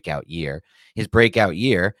plays. Breakout year. His breakout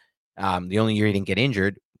year, the only year he didn't get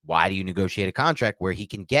injured. Why do you negotiate a contract where he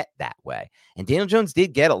can get that way? And Daniel Jones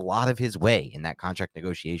did get a lot of his way in that contract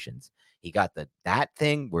negotiations. He got that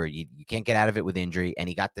thing where you can't get out of it with injury, and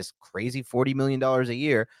he got this crazy $40 million a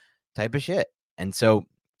year type of shit. And so,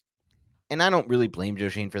 and I don't really blame Joe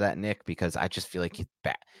Schoen for that, Nick, because I just feel like he's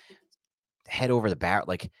head over the barrel.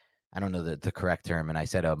 Like, I don't know the correct term. And I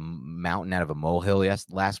said a mountain out of a molehill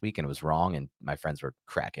last week, and it was wrong. And my friends were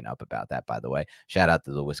cracking up about that, by the way. Shout out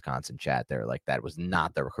to the Wisconsin chat. They're like, that was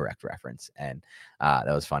not the correct reference. And that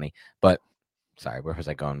was funny. But sorry, where was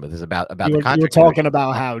I going with this? About You the were, you were contract. talking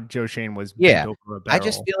about how Joe Shane was Yeah. bent over a I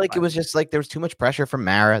just barrel. feel like it was just like there was too much pressure from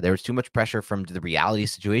Mara. There was too much pressure from the reality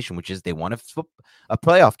situation, which is they won a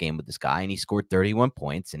playoff game with this guy, and he scored 31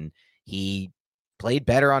 points, and he played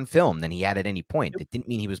better on film than he had at any point. It didn't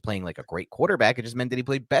mean he was playing like a great quarterback. It just meant that he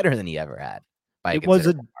played better than he ever had.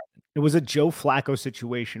 It was a Joe Flacco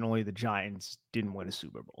situation, only the Giants didn't win a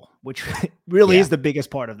Super Bowl, which really is the biggest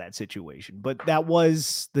part of that situation. But that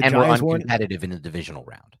was the Giants were uncompetitive in the divisional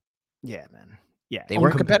round. Yeah, man. Yeah. They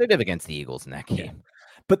weren't competitive against the Eagles in that game. Yeah.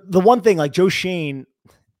 But the one thing, like Joe Shane,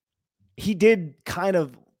 he did kind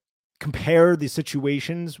of compare the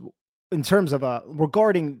situations in terms of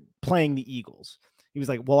regarding playing the Eagles. He was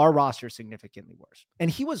like, well, our roster is significantly worse. And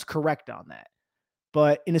he was correct on that.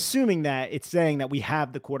 But in assuming that, it's saying that we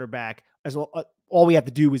have the quarterback as well. All we have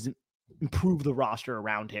to do is improve the roster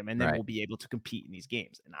around him, and then we'll be able to compete in these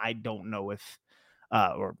games. And I don't know if,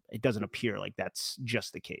 or it doesn't appear like that's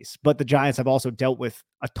just the case. But the Giants have also dealt with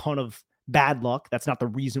a ton of bad luck. That's not the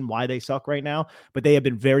reason why they suck right now, but they have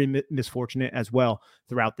been very misfortunate as well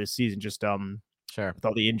throughout this season. Just sure, with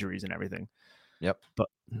all the injuries and everything. Yep. But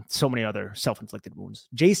so many other self-inflicted wounds.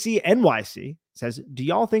 JC NYC says, do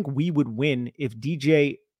y'all think we would win if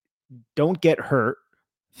DJ don't get hurt?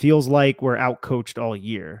 Feels like we're outcoached all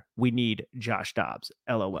year. We need Josh Dobbs.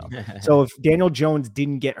 LOL. So if Daniel Jones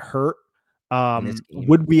didn't get hurt,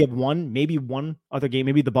 would we have won? Maybe one other game,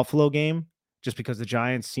 maybe the Buffalo game, just because the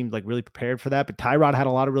Giants seemed like really prepared for that. But Tyrod had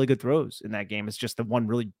a lot of really good throws in that game. It's just the one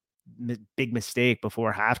really big mistake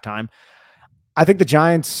before halftime. I think the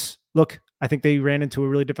Giants, look, I think they ran into a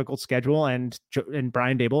really difficult schedule, and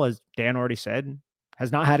Brian Daboll, as Dan already said,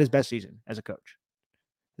 has not had his best season as a coach.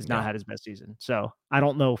 Has not had his best season. So I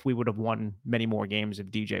don't know if we would have won many more games if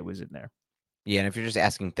DJ was in there. Yeah, and if you're just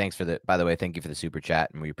asking, by the way, thank you for the super chat,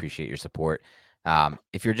 and we appreciate your support.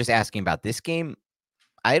 If you're just asking about this game,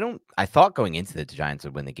 I thought going into the Giants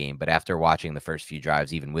would win the game, but after watching the first few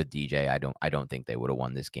drives, even with DJ, I don't think they would have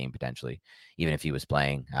won this game potentially, even if he was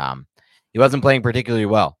playing. He wasn't playing particularly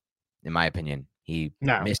well, in my opinion. He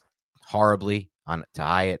missed horribly to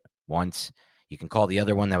Hyatt once. You can call the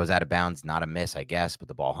other one that was out of bounds not a miss, I guess, but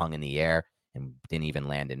the ball hung in the air and didn't even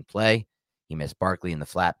land in play. He missed Barkley in the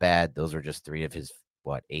flat pad. Those were just 3 of his,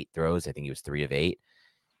 8 throws. I think he was 3 of 8.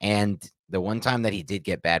 And the one time that he did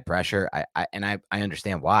get bad pressure, I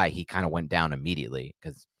understand why. He kind of went down immediately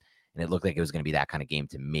and it looked like it was going to be that kind of game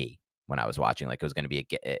to me when I was watching. Like it was going to be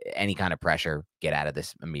any kind of pressure, get out of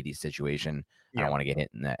this immediate situation. Yeah. I don't want to get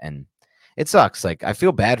hit in that. And it sucks. Like I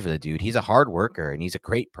feel bad for the dude. He's a hard worker and he's a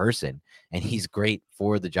great person and he's great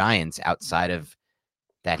for the Giants outside of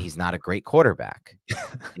that. He's not a great quarterback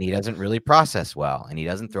and he doesn't really process well and he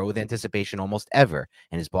doesn't throw with anticipation almost ever.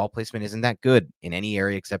 And his ball placement isn't that good in any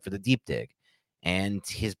area except for the deep dig. And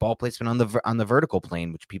his ball placement on the vertical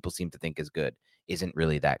plane, which people seem to think is good, isn't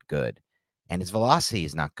really that good. And his velocity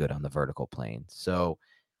is not good on the vertical plane. So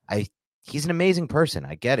he's an amazing person.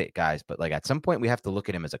 I get it, guys. But like at some point we have to look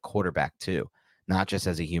at him as a quarterback too, not just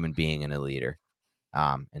as a human being and a leader.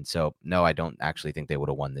 And so, no, I don't actually think they would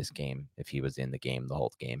have won this game if he was in the game the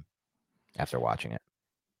whole game after watching it.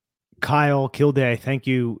 Kyle Kilday, thank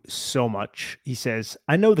you so much. He says,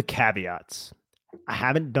 I know the caveats. I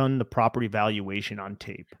haven't done the proper evaluation on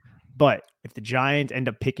tape, but if the Giants end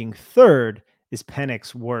up picking third, is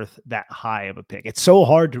Penix worth that high of a pick? It's so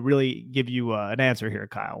hard to really give you an answer here,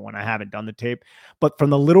 Kyle, when I haven't done the tape. But from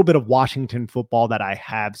the little bit of Washington football that I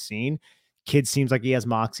have seen, kid seems like he has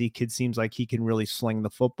moxie. Kid seems like he can really sling the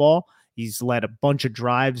football. He's led a bunch of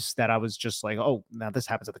drives that I was just like, oh, now this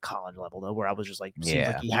happens at the college level, though, where I was just like, seems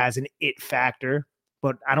like he has an it factor,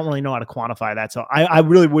 but I don't really know how to quantify that. So I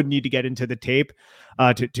really would need to get into the tape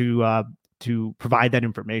to provide that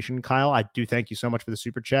information, Kyle. I do thank you so much for the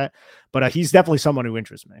super chat, but he's definitely someone who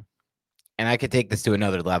interests me. And I could take this to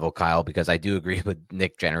another level, Kyle, because I do agree with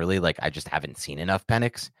Nick generally. Like I just haven't seen enough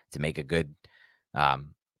Penix to make a good,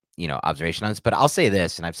 observation on this. But I'll say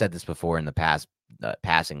this, and I've said this before in the past,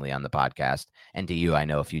 passingly on the podcast, and to you, I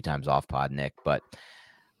know a few times off pod, Nick, but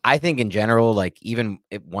I think in general, like even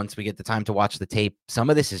once we get the time to watch the tape, some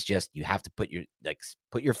of this is just, you have to put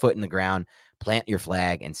your foot in the ground, plant your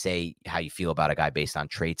flag and say how you feel about a guy based on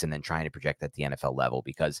traits and then trying to project at the NFL level,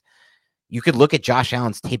 because you could look at Josh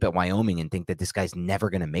Allen's tape at Wyoming and think that this guy's never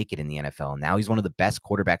going to make it in the NFL. And now he's one of the best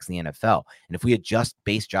quarterbacks in the NFL. And if we had just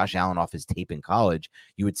based Josh Allen off his tape in college,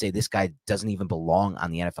 you would say this guy doesn't even belong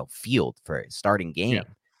on the NFL field for a starting game. Yeah.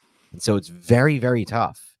 And so it's very, very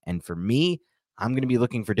tough. And for me, I'm going to be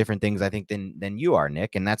looking for different things, I think, than you are,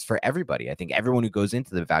 Nick. And that's for everybody. I think everyone who goes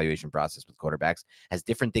into the evaluation process with quarterbacks has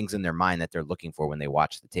different things in their mind that they're looking for when they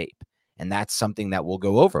watch the tape. And that's something that we'll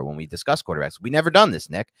go over when we discuss quarterbacks. We've never done this,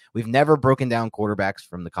 Nick. We've never broken down quarterbacks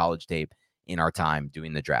from the college tape in our time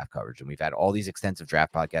doing the draft coverage. And we've had all these extensive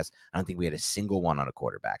draft podcasts. I don't think we had a single one on a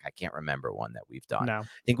quarterback. I can't remember one that we've done. No. I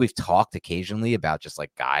think we've talked occasionally about just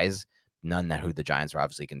like guys, none that who the Giants are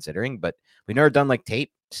obviously considering, but we've never done like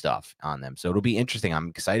tape stuff on them. So it'll be interesting. I'm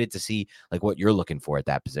excited to see like what you're looking for at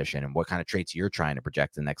that position and what kind of traits you're trying to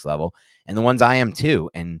project to the next level and the ones I am too.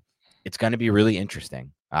 And it's going to be really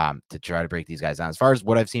interesting to try to break these guys down. As far as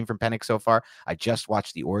what I've seen from Penix so far, I just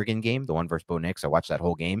watched the Oregon game, the one versus Bo Nix. I watched that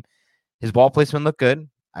whole game. His ball placement looked good.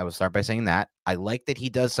 I will start by saying that. I like that he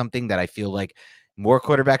does something that I feel like more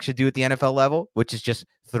quarterbacks should do at the NFL level, which is just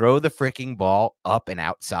throw the freaking ball up and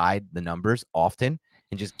outside the numbers often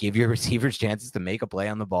and just give your receivers chances to make a play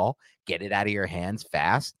on the ball, get it out of your hands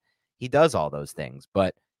fast. He does all those things,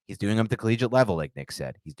 but he's doing them at the collegiate level, like Nick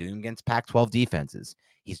said. He's doing them against Pac-12 defenses.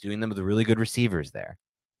 He's doing them with the really good receivers there.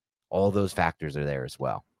 All those factors are there as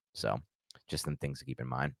well. So just some things to keep in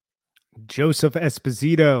mind. Joseph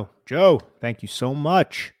Esposito. Joe, thank you so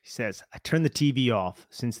much. He says, I turned the TV off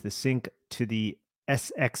since the sync to the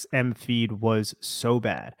SXM feed was so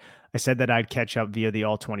bad. I said that I'd catch up via the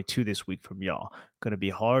All 22 this week from y'all. Going to be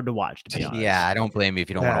hard to watch, to be honest. Yeah, I don't blame you if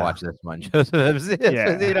you don't want to watch this one, Joseph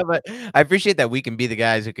Esposito, but I appreciate that we can be the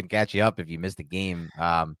guys who can catch you up if you missed a game.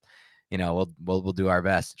 We'll do our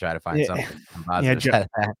best to try to find something positive.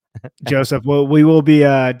 Joseph, well, we will be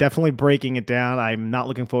definitely breaking it down. I'm not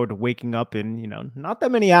looking forward to waking up in, not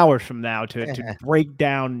that many hours from now to break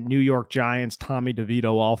down New York Giants, Tommy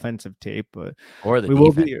DeVito offensive tape. But or the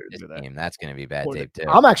defense game. That's going to be bad tape too.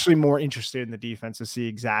 I'm actually more interested in the defense to see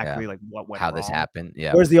exactly like what went wrong. This happened.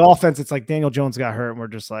 Yeah. Whereas the offense, it's like Daniel Jones got hurt and we're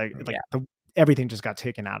just like everything just got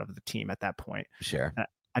taken out of the team at that point. Sure.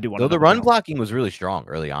 I do want to. Though the run blocking was really strong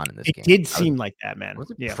early on in this game. It did seem like that, man. I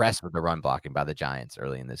was impressed with the run blocking by the Giants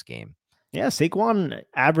early in this game. Yeah, Saquon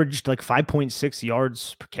averaged like 5.6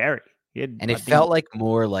 yards per carry. It felt like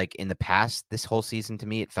more like in the past, this whole season to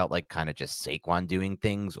me, it felt like kind of just Saquon doing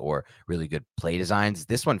things or really good play designs.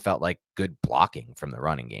 This one felt like good blocking from the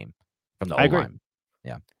running game, from the O-line.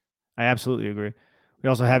 Yeah, I absolutely agree. We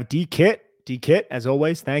also have D-Kit. D-Kit, as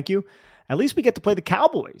always, thank you. At least we get to play the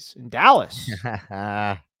Cowboys in Dallas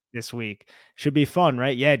this week. Should be fun,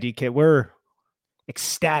 right? Yeah, DK, we're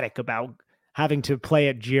ecstatic about having to play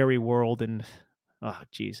at Jerry World. And, oh,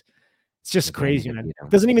 geez. It's just crazy, man. It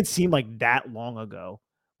doesn't even seem like that long ago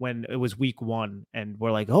when it was week 1. And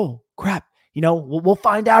we're like, oh, crap. We'll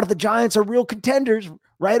find out if the Giants are real contenders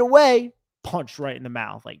right away. Punch right in the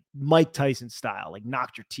mouth, like Mike Tyson style, like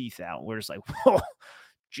knocked your teeth out. We're just like, whoa,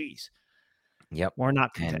 geez. Yep. We're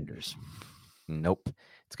not contenders. Nope.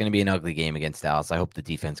 It's going to be an ugly game against Dallas. I hope the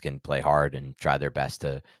defense can play hard and try their best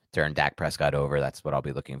to turn Dak Prescott over. That's what I'll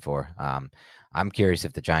be looking for. I'm curious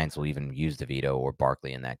if the Giants will even use DeVito or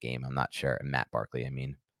Barkley in that game. I'm not sure. Matt Barkley, I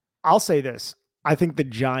mean. I'll say this. I think the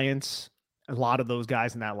Giants, a lot of those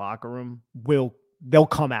guys in that locker room, they'll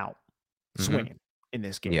come out swinging in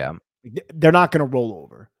this game. Yeah. They're not going to roll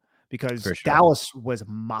over because Dallas was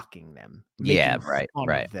mocking them. Yeah, right.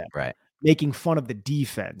 Making fun of the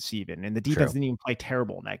defense even. And the defense didn't even play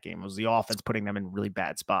terrible in that game. It was the offense putting them in really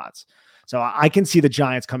bad spots. So I can see the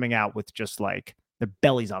Giants coming out with just like the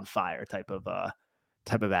bellies on fire type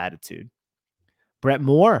of attitude. Brett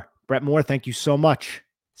Moore, thank you so much.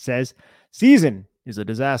 Says, season is a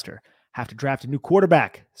disaster. Have to draft a new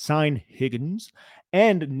quarterback, sign Higgins,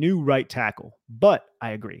 and new right tackle. But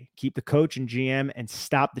I agree. Keep the coach and GM and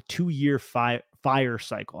stop the 2-year fire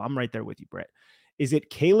cycle. I'm right there with you, Brett. Is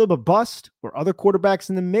it Caleb a bust or other quarterbacks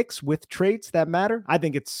in the mix with traits that matter? I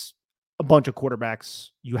think it's a bunch of quarterbacks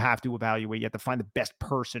you have to evaluate. You have to find the best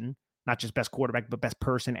person, not just best quarterback, but best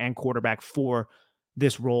person and quarterback for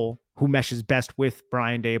this role, who meshes best with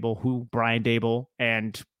Brian Daboll, who Brian Daboll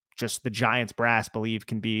and just the Giants brass believe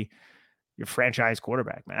can be your franchise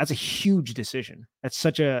quarterback, man. That's a huge decision. That's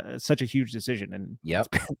such a huge decision. And it's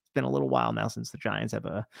been a little while now since the Giants have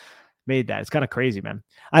made that. It's kind of crazy, man.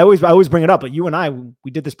 I always bring it up, but you and I, we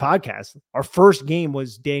did this podcast. Our first game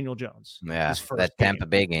was Daniel Jones. Yeah, that Tampa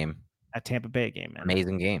Bay game. That Tampa Bay game, man.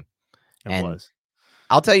 Amazing game. It was.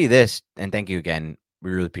 I'll tell you this, and thank you again. We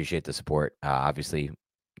really appreciate the support. Obviously,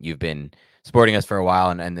 you've been supporting us for a while,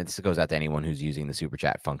 and this goes out to anyone who's using the super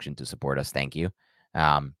chat function to support us. Thank you.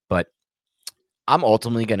 But I'm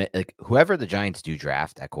ultimately going to, whoever the Giants do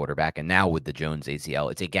draft at quarterback, and now with the Jones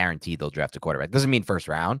ACL, it's a guarantee they'll draft a quarterback. Doesn't mean first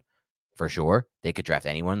round. For sure. They could draft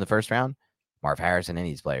anyone in the first round, Marv Harrison, any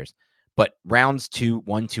of these players. But rounds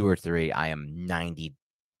 1, 2, or 3, I am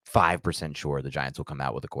 5% sure the Giants will come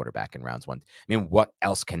out with a quarterback in rounds 1. I mean, what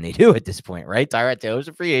else can they do at this point, right? Tyrod Taylor's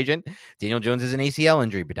a free agent. Daniel Jones is an ACL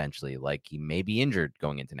injury potentially. Like, he may be injured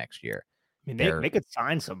going into next year. I mean, they could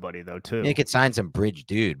sign somebody though too. They could sign some bridge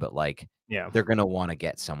dude, but like, yeah, they're gonna want to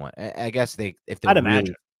get someone. I guess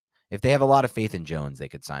imagine. If they have a lot of faith in Jones, they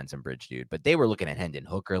could sign some bridge dude. But they were looking at Hendon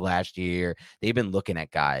Hooker last year. They've been looking at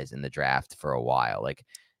guys in the draft for a while, like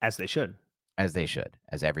as they should,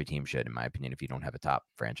 as every team should, in my opinion. If you don't have a top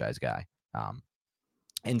franchise guy,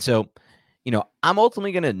 and so, I'm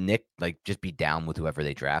ultimately gonna just be down with whoever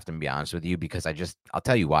they draft, and be honest with you, because I'll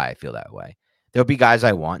tell you why I feel that way. There'll be guys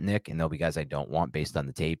I want, Nick, and there'll be guys I don't want based on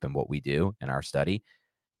the tape and what we do in our study.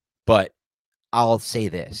 But I'll say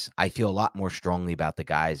this. I feel a lot more strongly about the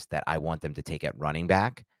guys that I want them to take at running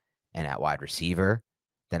back and at wide receiver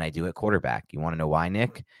than I do at quarterback. You want to know why,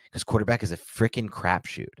 Nick? Because quarterback is a freaking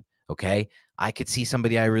crapshoot, okay? I could see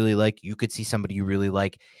somebody I really like. You could see somebody you really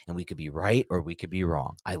like, and we could be right or we could be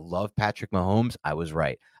wrong. I love Patrick Mahomes. I was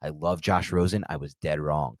right. I love Josh Rosen. I was dead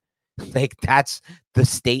wrong. Like, that's the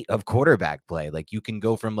state of quarterback play. Like, you can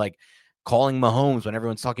go from like calling Mahomes when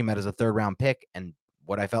everyone's talking about as a 3rd-round pick, and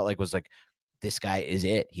what I felt like was like, this guy is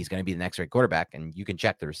it. He's going to be the next great quarterback. And you can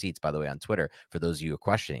check the receipts, by the way, on Twitter for those of you who are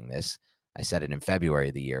questioning this. I said it in February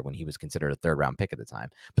of the year when he was considered a 3rd-round pick at the time.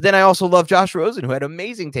 But then I also love Josh Rosen, who had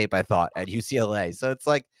amazing tape, I thought, at UCLA. So it's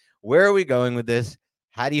like, where are we going with this?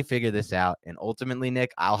 How do you figure this out? And ultimately,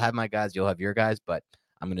 Nick, I'll have my guys, you'll have your guys, but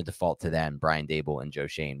I'm going to default to them, Brian Daboll and Joe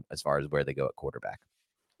Schoen, as far as where they go at quarterback.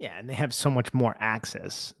 Yeah, and they have so much more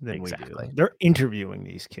access than we do. Exactly. They're interviewing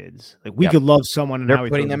these kids. Like, we could love someone, and they're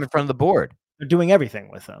putting them in front of the board. They're doing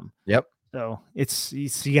everything with them. Yep. So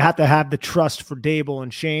you have to have the trust for Daboll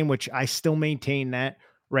and Schoen, which I still maintain that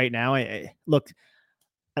right now. I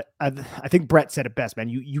think Brett said it best, man.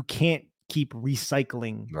 You can't keep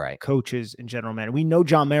recycling coaches and general manager. We know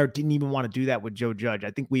John Mara didn't even want to do that with Joe Judge.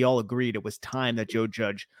 I think we all agreed it was time that Joe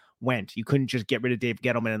Judge went. You couldn't just get rid of Dave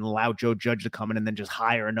Gettleman and allow Joe Judge to come in and then just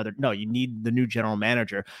hire another. No, you need the new general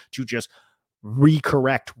manager to just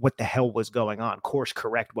recorrect what the hell was going on, course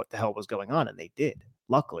correct what the hell was going on. And they did,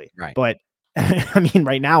 luckily. Right. But I mean,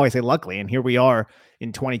 right now I say luckily, and here we are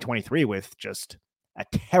in 2023 with just a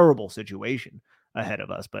terrible situation ahead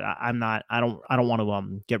of us. But I don't want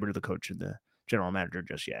to get rid of the coach and the general manager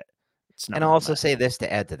just yet. And I'll also say this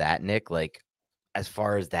to add to that, Nick, like, as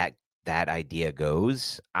far as that idea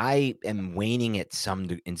goes, I am waning in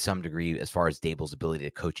some degree as far as Daboll's ability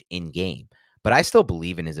to coach in game. But I still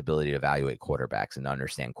believe in his ability to evaluate quarterbacks and to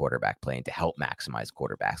understand quarterback play and to help maximize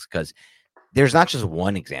quarterbacks, because there's not just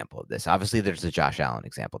one example of this. Obviously, there's the Josh Allen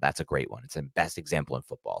example. That's a great one. It's the best example in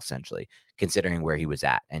football, essentially, considering where he was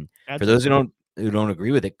at. And for those who don't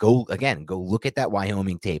agree with it, go look at that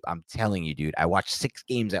Wyoming tape. I'm telling you, dude, I watched 6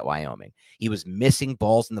 games at Wyoming. He was missing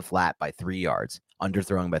balls in the flat by 3 yards,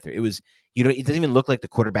 underthrowing by 3. It was, it doesn't even look like the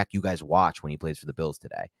quarterback you guys watch when he plays for the Bills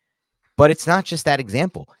today. But it's not just that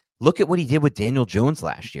example. Look at what he did with Daniel Jones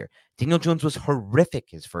last year. Daniel Jones was horrific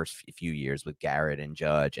his first few years with Garrett and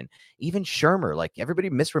Judge and even Shermer. Like,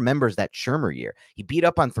 everybody misremembers that Shermer year. He beat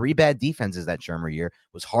up on 3 bad defenses that Shermer year,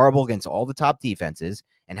 was horrible against all the top defenses,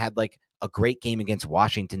 and had like a great game against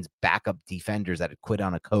Washington's backup defenders that had quit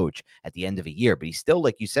on a coach at the end of a year. But he still,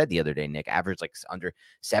 like you said the other day, Nick, averaged like under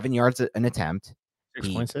 7 yards an attempt.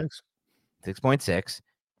 6.6. 6.6.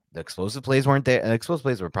 The explosive plays weren't there. Explosive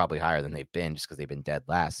plays were probably higher than they've been just because they've been dead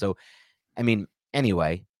last. So, I mean,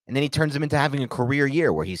 anyway, and then he turns them into having a career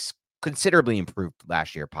year where he's considerably improved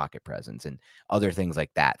last year, pocket presence and other things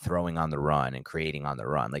like that, throwing on the run and creating on the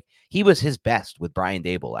run. Like, he was his best with Brian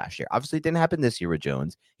Daboll last year. Obviously, it didn't happen this year with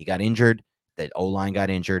Jones. He got injured. The O-line got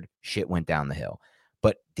injured. Shit went down the hill.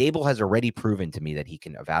 But Daboll has already proven to me that he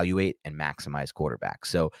can evaluate and maximize quarterbacks.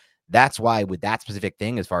 So that's why with that specific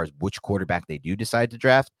thing, as far as which quarterback they do decide to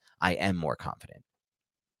draft, I am more confident.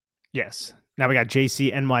 Yes. Now we got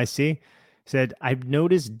JC NYC said, I've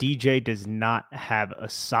noticed DJ does not have a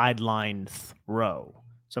sideline throw.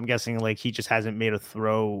 So I'm guessing like he just hasn't made a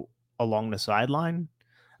throw along the sideline.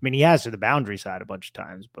 I mean, he has to the boundary side a bunch of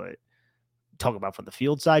times, but talk about from the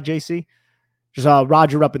field side, JC. Just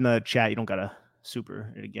Roger up in the chat. You don't got to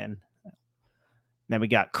super it again. Then we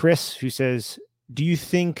got Chris who says, do you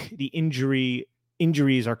think the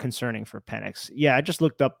injuries are concerning for Penix? Yeah, I just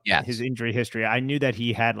looked up his injury history. I knew that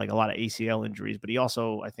he had like a lot of ACL injuries, but he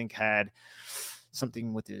also, I think, had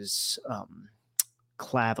something with his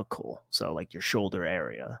clavicle. So like your shoulder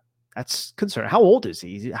area. That's concerning. How old is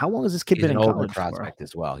he? How long has this kid been in college? He's an older prospect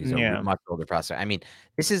as well. He's a much older prospect. I mean,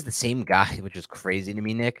 this is the same guy, which is crazy to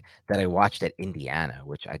me, Nick, that I watched at Indiana,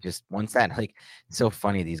 which I just, once that, like, it's so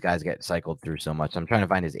funny. These guys get cycled through so much. I'm trying to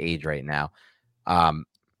find his age right now.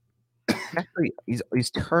 Actually,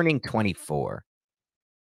 he's turning 24.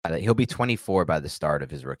 He'll be 24 by the start of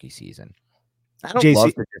his rookie season. I don't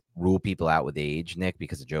love to just rule people out with age, Nick,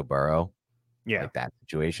 because of Joe Burrow. Yeah. Like that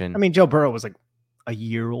situation. I mean, Joe Burrow was like a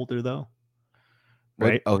year older, though.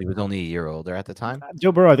 Right? Oh, he was only a year older at the time?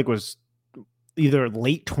 Joe Burrow, I think, was either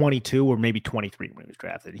late 22 or maybe 23 when he was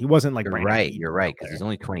drafted. He wasn't like You're right, because he's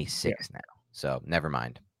only 26 now. So never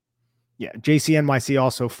mind. Yeah, JCNYC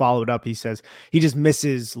also followed up. He says he just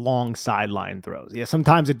misses long sideline throws. Yeah,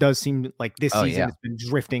 sometimes it does seem like this season has been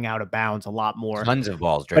drifting out of bounds a lot more. Tons of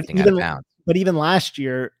balls drifting out of bounds. But even last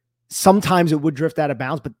year, sometimes it would drift out of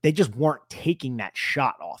bounds, but they just weren't taking that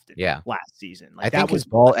shot often. Yeah, last season. Like I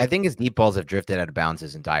think his deep balls have drifted out of bounds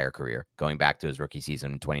his entire career, going back to his rookie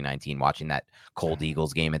season in 2019, watching that cold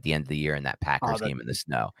Eagles game at the end of the year and that Packers game in the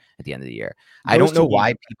snow at the end of the year. I don't know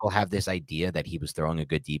why people have this idea that he was throwing a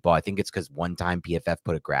good deep ball. I think it's because one time PFF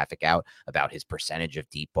put a graphic out about his percentage of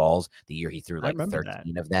deep balls the year he threw like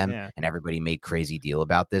 13 of them, and everybody made crazy deal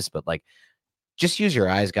about this. But like, just use your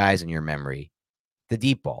eyes, guys, and your memory. The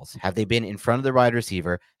deep balls, have they been in front of the wide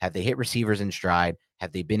receiver? Have they hit receivers in stride?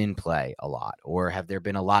 Have they been in play a lot? Or have there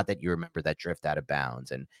been a lot that you remember that drift out of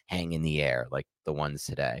bounds and hang in the air like the one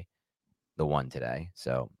today?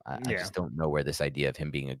 So I just don't know where this idea of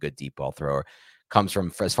him being a good deep ball thrower comes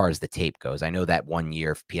from as far as the tape goes. I know that one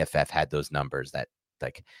year PFF had those numbers that,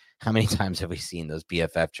 like, how many times have we seen those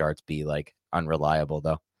PFF charts be like unreliable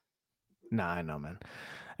though? Nah, I know, man.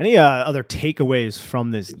 Any other takeaways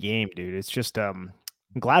from this game, dude? It's just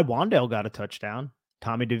I'm glad Wan'Dale got a touchdown.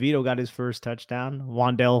 Tommy DeVito got his first touchdown.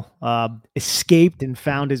 Wan'Dale escaped and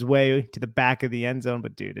found his way to the back of the end zone.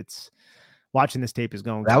 But dude, it's watching this tape is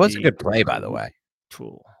going. That was a good play, by the way.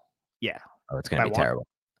 Cool. Yeah. Oh, it's gonna be terrible.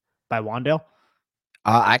 By Wan'Dale?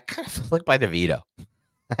 I kind of look by DeVito.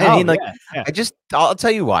 I'll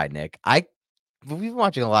tell you why, Nick. We've been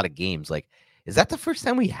watching a lot of games. Like, is that the first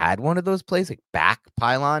time we had one of those plays, like back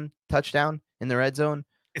pylon touchdown in the red zone?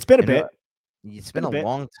 It's been a bit. It's been a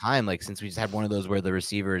long time, like since we just had one of those where the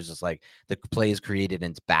receiver is just like the play is created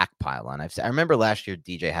and it's back pylon. I remember last year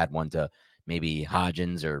DJ had one to maybe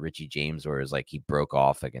Hodgins or Richie James, where it was like he broke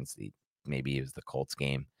off against maybe it was the Colts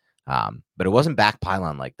game, but it wasn't back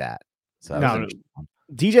pylon like that. So no,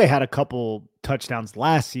 DJ had a couple touchdowns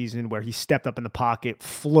last season where he stepped up in the pocket,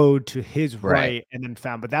 flowed to his right, and then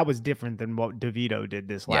found. But that was different than what DeVito did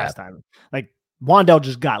this last time. Like Wan'Dale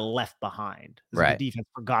just got left behind. Right, the defense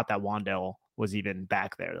forgot that Wan'Dale was even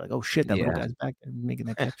back there. Like, oh shit, that little guy's back there making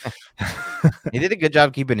that catch. He did a good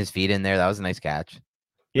job keeping his feet in there. That was a nice catch.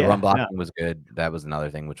 The run blocking was good. That was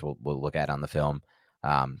another thing which we'll look at on the film.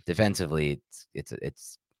 Defensively,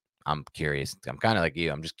 it's. I'm curious. I'm kind of like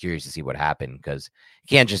you. I'm just curious to see what happened, because it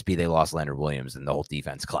can't just be they lost Leonard Williams and the whole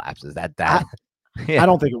defense collapses. That I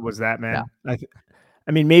don't think it was that, man. No.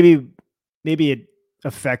 I mean, maybe it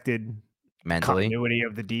affected mentally continuity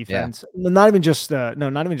of the defense. Not even just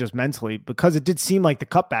mentally, because it did seem like the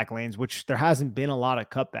cutback lanes, which there hasn't been a lot of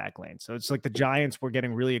cutback lanes. So it's like the Giants were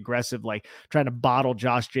getting really aggressive, like trying to bottle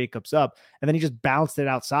Josh Jacobs up, and then he just bounced it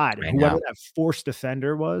outside. And whoever that forced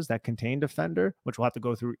defender was, that contained defender, which we'll have to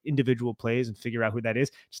go through individual plays and figure out who that is,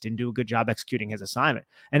 just didn't do a good job executing his assignment.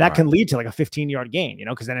 And that can lead to like a 15-yard gain,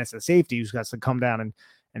 because then it's the safety who's got to come down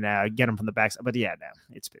and get him from the backside. But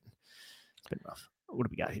it's been rough. What do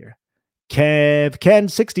we got here?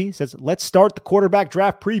 Ken60 says, let's start the quarterback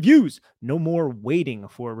draft previews. No more waiting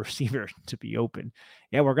for a receiver to be open.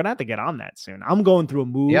 Yeah, we're going to have to get on that soon. I'm going through a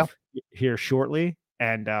move here shortly.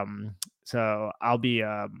 And so I'll be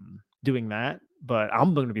doing that. But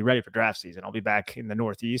I'm going to be ready for draft season. I'll be back in the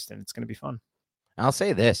Northeast, and it's going to be fun. I'll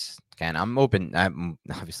say this, Ken. I'm open. I'm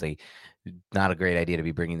obviously not a great idea to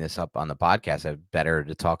be bringing this up on the podcast. It's better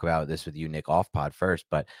to talk about this with you, Nick, off pod first.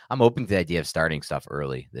 But I'm open to the idea of starting stuff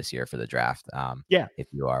early this year for the draft. If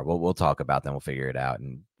you are, we'll talk about them. We'll figure it out,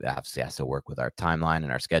 and obviously has to work with our timeline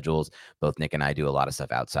and our schedules. Both Nick and I do a lot of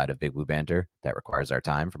stuff outside of Big Blue Banter that requires our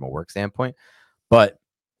time from a work standpoint. But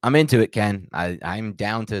I'm into it, Ken. I'm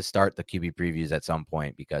down to start the QB previews at some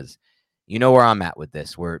point, because you know where I'm at with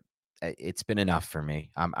this. It's been enough for me.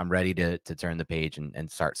 I'm ready to turn the page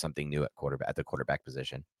and start something new at the quarterback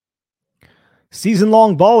position. Season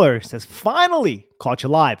Long Baller says, finally caught you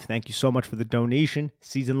live. Thank you so much for the donation.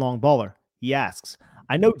 Season Long Baller. He asks,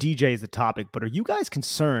 I know DJ is the topic, but are you guys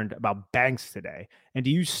concerned about Banks today? And do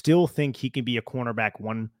you still think he can be a cornerback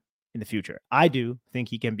one in the future? I do think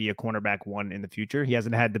he can be a cornerback one in the future. He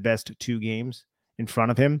hasn't had the best 2 games in front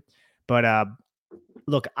of him, but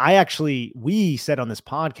look, we said on this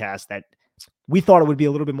podcast that we thought it would be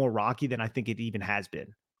a little bit more rocky than I think it even has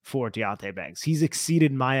been for Deontay Banks. He's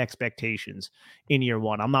exceeded my expectations in year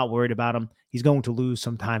one. I'm not worried about him. He's going to lose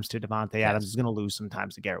sometimes to Devontae Adams. He's going to lose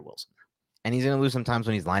sometimes to Garrett Wilson. And he's going to lose sometimes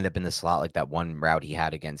when he's lined up in the slot, like that one route he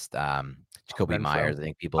had against Jacoby Myers. I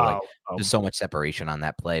think people there's so much separation on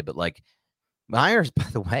that play. But like Myers, by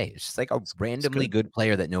the way, it's just like a randomly good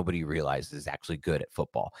player that nobody realizes is actually good at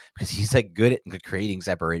football because he's like good at creating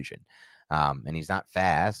separation. And he's not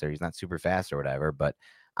fast or he's not super fast or whatever, but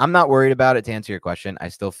I'm not worried about it. To answer your question, I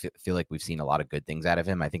still feel like we've seen a lot of good things out of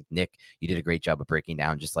him. I think, Nick, you did a great job of breaking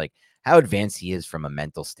down just like how advanced he is from a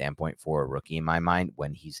mental standpoint for a rookie in my mind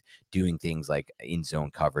when he's doing things like in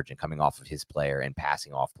zone coverage and coming off of his player and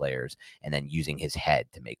passing off players and then using his head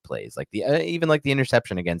to make plays like the even like the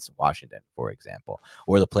interception against Washington, for example,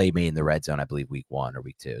 or the play made in the red zone, I believe week 1 or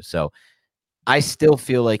week 2. So I still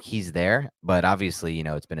feel like he's there, but obviously,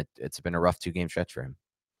 it's been a rough 2-game stretch for him.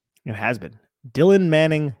 It has been. Dylan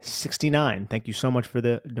Manning 69. Thank you so much for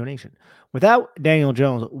the donation. Without Daniel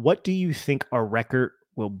Jones, what do you think our record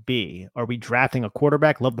will be? Are we drafting a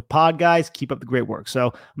quarterback? Love the pod, guys. Keep up the great work.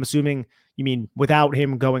 So I'm assuming you mean without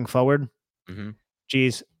him going forward. Mm-hmm.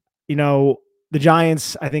 Geez, the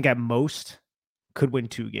Giants, I think at most could win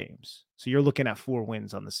 2 games. So you're looking at 4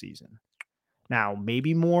 wins on the season. Now,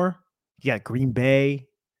 maybe more. You got Green Bay.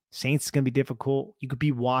 Saints is going to be difficult. You could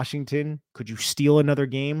beat Washington. Could you steal another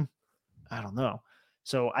game? I don't know.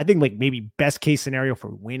 So I think like maybe best case scenario for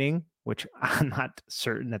winning, which I'm not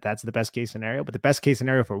certain that that's the best case scenario, but the best case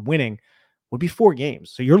scenario for winning would be 4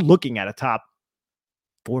 games. So you're looking at a top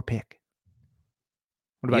 4 pick.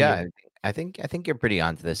 What about you? I think you're pretty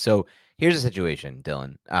onto this. So here's the situation,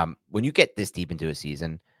 Dylan. When you get this deep into a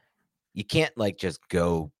season, you can't like just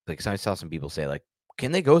go like I saw some people say like,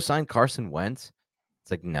 can they go sign Carson Wentz?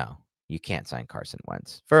 It's like, no, you can't sign Carson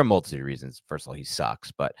Wentz for a multitude of reasons. First of all, he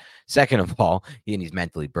sucks. But second of all, he's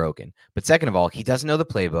mentally broken. But second of all, he doesn't know the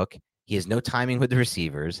playbook. He has no timing with the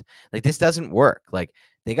receivers. Like this doesn't work. Like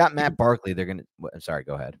they got Matt Barkley. They're going to, I'm sorry,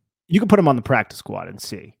 go ahead. You can put him on the practice squad and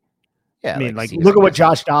see. Yeah. I mean, like look at what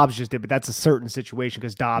Josh Dobbs just did, but that's a certain situation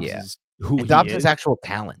because Dobbs is who he Dobbs is. is actual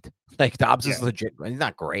talent. Like Dobbs is legit. He's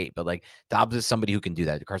not great, but like Dobbs is somebody who can do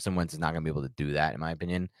that. Carson Wentz is not going to be able to do that, in my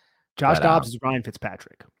opinion. Josh Dobbs is Ryan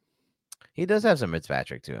Fitzpatrick. He does have some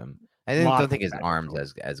Fitzpatrick to him. I don't think his arm's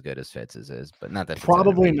as good as Fitz's is, but not that.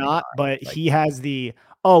 Probably not, but like, he has the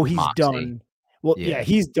he's moxie. Done. Well, yeah,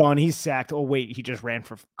 he's done. He's sacked. Oh wait, he just ran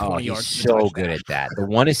for 20 yards. He's so good at that. The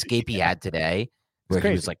one escape he had today, where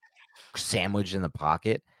he was like sandwiched in the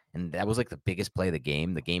pocket, and that was like the biggest play of the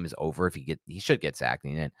game. The game is over if he should get sacked.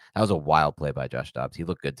 And that was a wild play by Josh Dobbs. He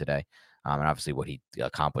looked good today. And obviously what he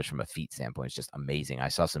accomplished from a feet standpoint is just amazing. I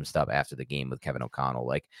saw some stuff after the game with Kevin O'Connell,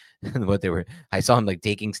 like I saw him like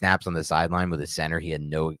taking snaps on the sideline with a center he had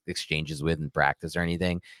no exchanges with in practice or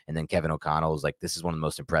anything. And then Kevin O'Connell was like, this is one of the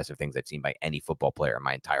most impressive things I've seen by any football player in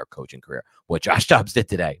my entire coaching career, what Josh Dobbs did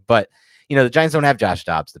today. But, the Giants don't have Josh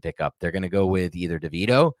Dobbs to pick up. They're going to go with either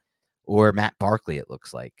DeVito or Matt Barkley, it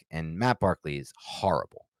looks like. And Matt Barkley is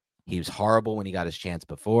horrible. He was horrible when he got his chance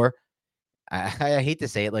before. I hate to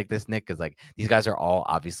say it like this, Nick, because like these guys are all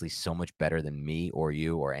obviously so much better than me or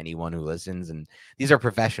you or anyone who listens. And these are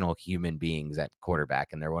professional human beings at quarterback.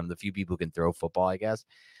 And they're one of the few people who can throw football, I guess.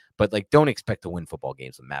 But like, don't expect to win football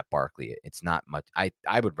games with Matt Barkley. It's not much.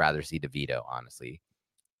 I would rather see DeVito, honestly,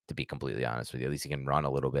 to be completely honest with you. At least he can run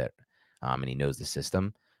a little bit and he knows the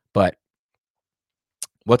system. But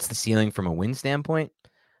what's the ceiling from a win standpoint?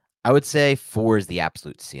 I would say 4 is the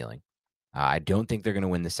absolute ceiling. I don't think they're going to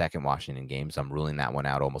win the second Washington game, so I'm ruling that one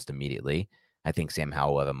out almost immediately. I think Sam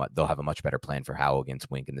Howell they'll have a much better plan for Howell against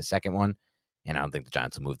Wink in the second one, and I don't think the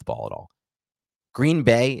Giants will move the ball at all. Green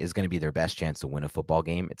Bay is going to be their best chance to win a football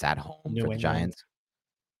game. It's at home for the Giants,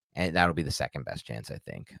 and that'll be the second best chance, I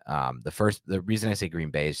think. The reason I say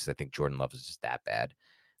Green Bay is because I think Jordan Love is just that bad.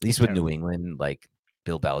 At least with New England, like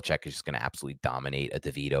Bill Belichick is just going to absolutely dominate a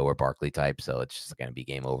DeVito or Barkley type, so it's just going to be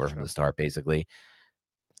game over from the start, basically.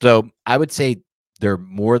 So I would say they're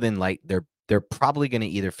more than they're probably going to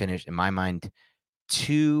either finish, in my mind,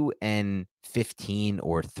 2-15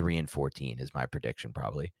 or 3-14 is my prediction,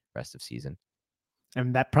 probably rest of season.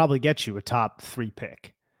 And that probably gets you a top 3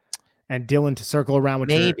 pick. And Dylan, to circle around with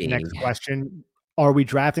your next question, are we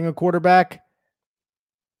drafting a quarterback?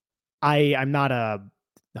 I'm not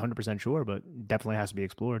 100% sure, but definitely has to be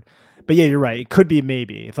explored. But yeah, you're right. It could be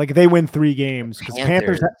maybe if they win 3 games because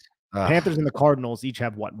Panthers and the Cardinals each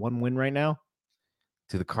have what, 1 win right now?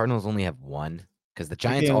 Do the Cardinals only have 1? Because the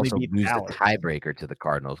Giants also lose the tiebreaker to the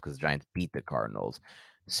Cardinals because the Giants beat the Cardinals.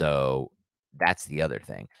 So that's the other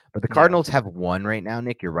thing. But the Cardinals have 1 right now,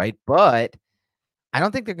 Nick. You're right. But I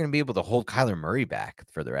don't think they're going to be able to hold Kyler Murray back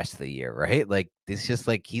for the rest of the year, right? Like, it's just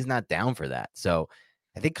like he's not down for that. So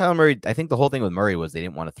I think Kyler Murray, I think the whole thing with Murray was they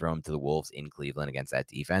didn't want to throw him to the Wolves in Cleveland against that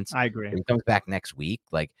defense. I agree. If he comes back next week,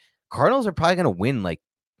 like Cardinals are probably going to win like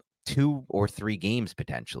 2 or 3 games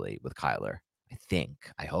potentially with Kyler.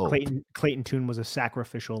 I hope. Clayton Tune was a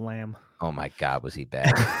sacrificial lamb. Oh my God, was he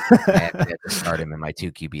bad? I had to start him in my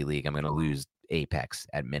 2 QB league. I'm going to lose Apex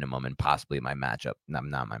at minimum and possibly my matchup. Not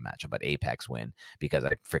my matchup, but Apex win because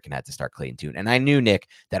I freaking had to start Clayton Tune. And I knew, Nick,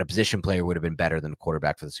 that a position player would have been better than a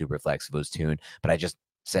quarterback for the Superflex if it was Tune. But I just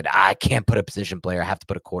said, I can't put a position player. I have to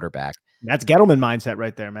put a quarterback. That's Gettleman mindset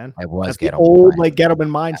right there, man. I was Gettleman. Old mindset. Gettleman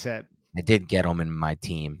mindset. I did get him in my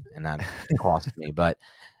team, and that cost me. But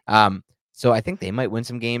so I think they might win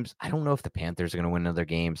some games. I don't know if the Panthers are going to win another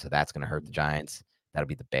game, so that's going to hurt the Giants. That'll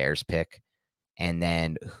be the Bears pick. And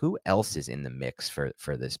then who else is in the mix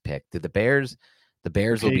for this pick? Did the Bears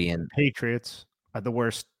will be in. Patriots are the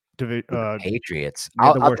worst. Patriots.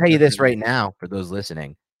 I'll tell you this right now for those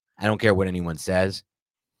listening. I don't care what anyone says.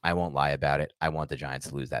 I won't lie about it. I want the Giants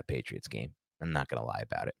to lose that Patriots game. I'm not going to lie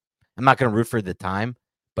about it. I'm not going to root for the time,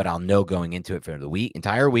 but I'll know going into it for the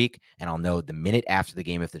entire week, and I'll know the minute after the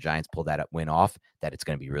game if the Giants pull that win off that it's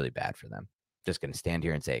going to be really bad for them. Just going to stand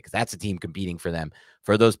here and say it because that's a team competing for them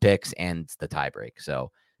for those picks and the tiebreak.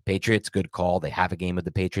 So Patriots, good call. They have a game with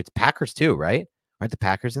the Patriots. Packers too, right? Aren't the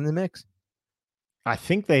Packers in the mix? I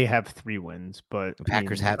think they have 3 wins, but the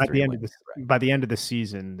Packers have by 3 the end wins, of by the end of the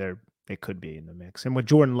season, they could be in the mix. And with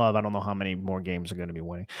Jordan Love, I don't know how many more games are going to be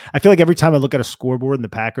winning. I feel like every time I look at a scoreboard and the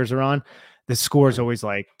Packers are on, the score is always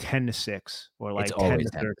like 10-6 or like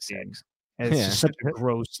 10-13. And it's just such a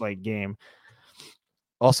gross like game.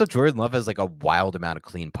 Also, Jordan Love has like a wild amount of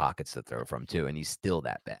clean pockets to throw from too, and he's still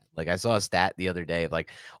that bad. Like I saw a stat the other day of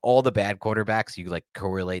like all the bad quarterbacks, you like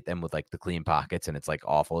correlate them with like the clean pockets, and it's like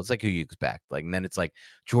awful. It's like who you expect. Like, and then it's like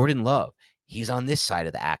Jordan Love, he's on this side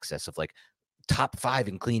of the axis of like top 5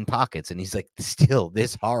 in clean pockets, and he's like still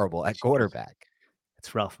this horrible at quarterback.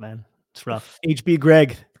 It's rough, man. It's rough. HB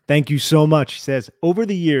Greg, thank you so much. He says, over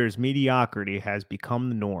the years, mediocrity has become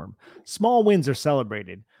the norm. Small wins are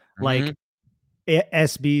celebrated. Like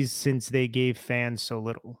SBs since they gave fans so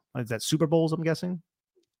little. Is that Super Bowls, I'm guessing?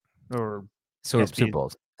 Or so Super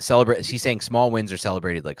Bowls. Celebrate. She's saying small wins are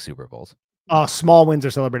celebrated like Super Bowls. Oh, small wins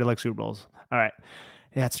are celebrated like Super Bowls. All right.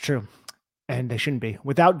 Yeah, that's true. And they shouldn't be.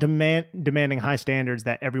 Without demanding high standards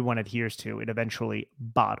that everyone adheres to, it eventually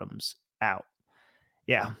bottoms out.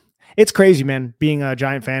 Yeah. It's crazy, man, being a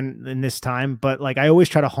Giant fan in this time. But like I always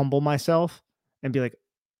try to humble myself and be like,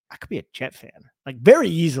 I could be a Jet fan. Like very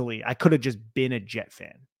easily, I could have just been a Jet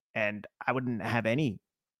fan and I wouldn't have any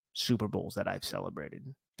Super Bowls that I've celebrated.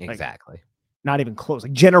 Exactly. Like, not even close.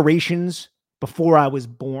 Like generations before I was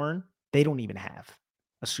born, they don't even have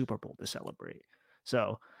a Super Bowl to celebrate.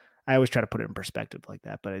 So I always try to put it in perspective like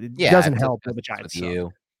that, but it doesn't help with the Giants.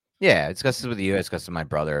 Yeah, it's discussed with you. It's discussed with my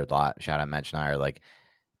brother a lot. Shout out Matt Schneider. Like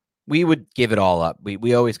we would give it all up.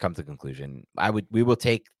 We always come to the conclusion. We will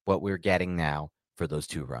take what we're getting now for those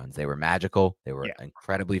 2 runs. They were magical. They were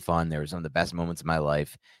incredibly fun. They were some of the best moments of my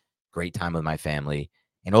life. Great time with my family.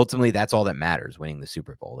 And ultimately, that's all that matters, winning the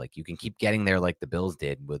Super Bowl. Like you can keep getting there like the Bills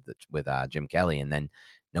did with Jim Kelly, and then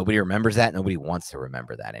nobody remembers that. Nobody wants to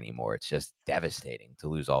remember that anymore. It's just devastating to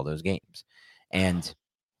lose all those games. And,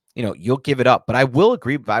 you know, you'll give it up. But I will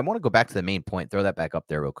agree. But I want to go back to the main point. Throw that back up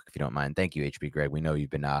there real quick if you don't mind. Thank you, HB Greg. We know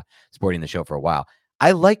you've been supporting the show for a while.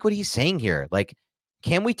 I like what he's saying here. Like,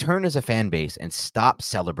 can we turn as a fan base and stop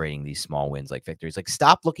celebrating these small wins like victories? Like,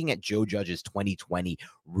 stop looking at Joe Judge's 2020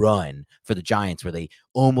 run for the Giants where they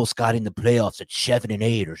almost got in the playoffs at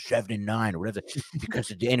 7-8 or 7-9 or whatever because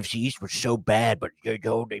the NFC East was so bad. But they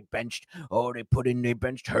benched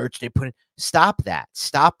Hurts. Stop that.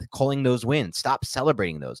 Stop calling those wins. Stop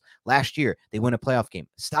celebrating those. Last year they won a playoff game.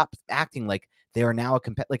 Stop acting like they are now a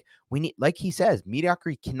like we need. Like he says,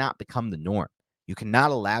 mediocrity cannot become the norm. You cannot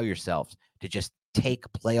allow yourselves to just take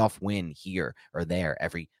a playoff win here or there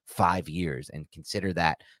every 5 years and consider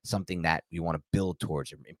that something that you want to build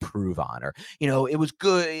towards or improve on. Or, you know, it was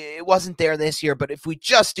good. It wasn't there this year, but if we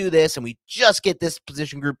just do this and we just get this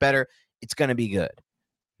position group better, it's going to be good.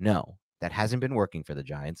 No, that hasn't been working for the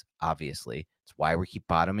Giants. Obviously, it's why we keep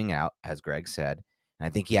bottoming out, as Greg said. And I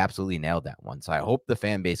think he absolutely nailed that one. So I hope the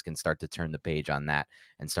fan base can start to turn the page on that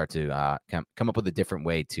and start to come up with a different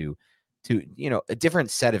way to, you know, a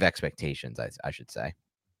different set of expectations, I should say.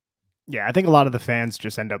 Yeah, I think a lot of the fans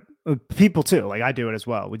just end up, people too, like I do it as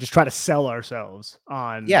well. We just try to sell ourselves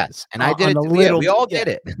on. Yes, and I did it. We all did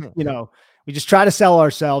it. You know, we just try to sell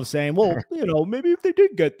ourselves saying, well, you know, maybe if they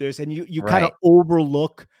did get this, and you kind of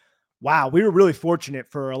overlook wow, we were really fortunate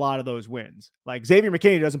for a lot of those wins. Like Xavier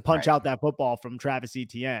McKinney doesn't punch out that football from Travis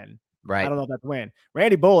Etienne. Right. I don't know if that's a win.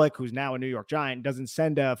 Randy Bullock, who's now a New York Giant, doesn't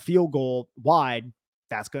send a field goal wide.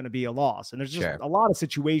 That's going to be a loss. And there's just a lot of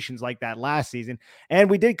situations like that last season. And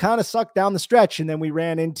we did kind of suck down the stretch. And then we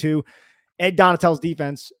ran into Ed Donatell's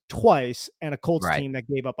defense twice and a Colts team that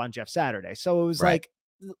gave up on Jeff Saturday. So it was like,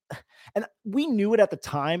 and we knew it at the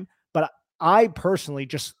time, but I personally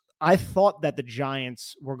I thought that the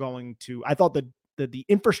Giants were going to, I thought the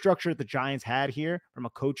infrastructure that the Giants had here from a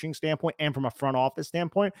coaching standpoint and from a front office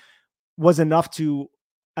standpoint was enough to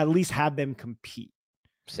at least have them compete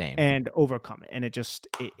and overcome it. And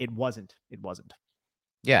it wasn't.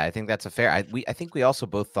 Yeah, I think that's a fair. I think we also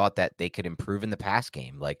both thought that they could improve in the pass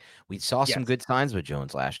game. Like we saw some good signs with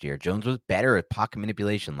Jones last year. Jones was better at pocket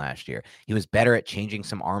manipulation last year. He was better at changing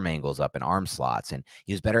some arm angles up and arm slots, and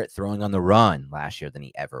he was better at throwing on the run last year than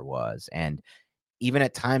he ever was. And even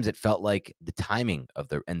at times, it felt like the timing of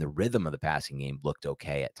the rhythm of the passing game looked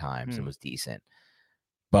okay at times and was decent.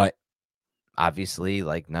 But obviously,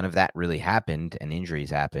 like none of that really happened, and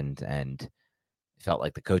injuries happened, and felt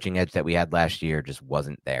like the coaching edge that we had last year just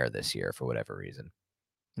wasn't there this year for whatever reason.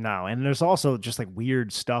 No, and there's also just like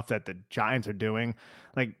weird stuff that the Giants are doing.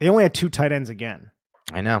 Like they only had 2 tight ends again.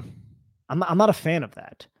 I know. I'm not a fan of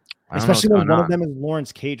that, especially when one of them is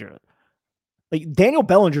Lawrence Cager. Like Daniel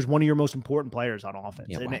Bellinger is one of your most important players on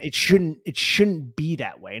offense, and it shouldn't be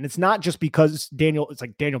that way. And it's not just because Daniel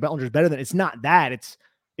Bellinger is better than. It's not that. It's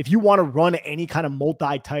if you want to run any kind of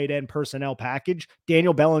multi-tight end personnel package,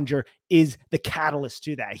 Daniel Bellinger is the catalyst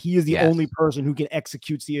to that. He is the only person who can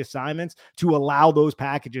execute the assignments to allow those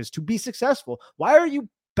packages to be successful. Why are you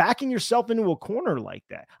backing yourself into a corner like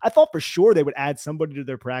that? I thought for sure they would add somebody to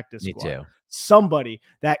their practice squad. Me too. Somebody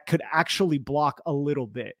that could actually block a little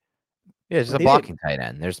bit. Yeah, just a blocking tight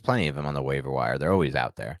end. There's plenty of them on the waiver wire. They're always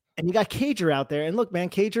out there. And you got Cager out there. And look, man,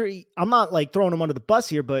 Cager, I'm not like throwing him under the bus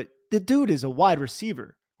here, but the dude is a wide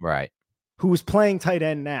receiver. Right. Who is playing tight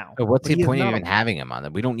end now. So what's the point of even having him on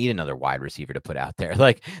them? We don't need another wide receiver to put out there.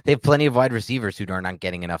 Like they have plenty of wide receivers who are not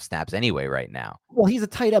getting enough snaps anyway right now. Well, he's a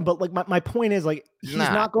tight end, but like my point is like he's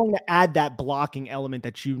not going to add that blocking element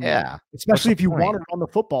that you need. Especially if you want to run the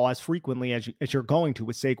football as frequently as you're going to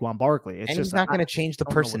with Saquon Barkley. It's he's not going to change the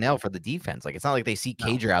personnel for the defense. Like it's not like they see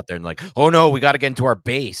Cager out there and like, oh no, we got to get into our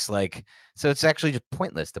base. Like so it's actually just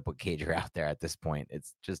pointless to put Cager out there at this point.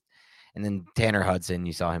 It's just. And then Tanner Hudson,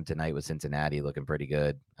 you saw him tonight with Cincinnati looking pretty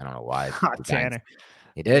good. I don't know why. Tanner.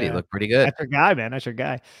 He did. Yeah. He looked pretty good. That's your guy, man. That's your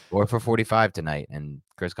guy. 4 for 45 tonight. And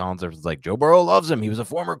Chris Collins was like, Joe Burrow loves him. He was a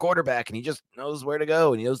former quarterback, and he just knows where to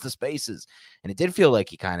go, and he knows the spaces. And it did feel like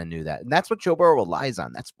he kind of knew that. And that's what Joe Burrow relies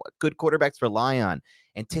on. That's what good quarterbacks rely on.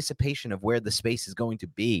 Anticipation of where the space is going to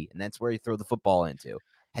be. And that's where you throw the football into.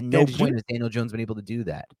 And no point has Daniel Jones been able to do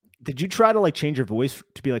that. Did you try to like change your voice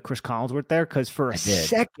to be like Chris Collinsworth there? Because for a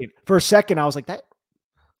second, I was like that.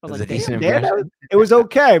 I was like, it was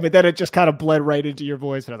okay, but then it just kind of bled right into your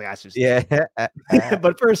voice, and I was like, that's just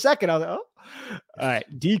But for a second, I was like, oh, all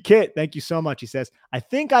right. D Kit, thank you so much. He says, I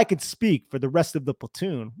think I could speak for the rest of the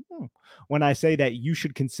platoon when I say that you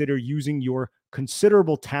should consider using your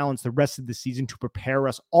considerable talents the rest of the season to prepare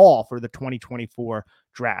us all for the 2024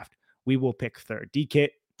 draft. We will pick third. D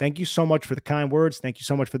Kit. Thank you so much for the kind words. Thank you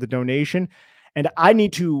so much for the donation. And I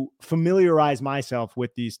need to familiarize myself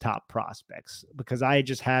with these top prospects because I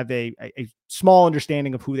just have a small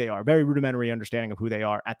understanding of who they are, very rudimentary understanding of who they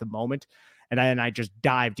are at the moment. And I just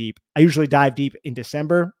dive deep. I usually dive deep in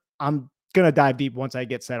December. I'm going to dive deep once I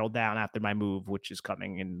get settled down after my move, which is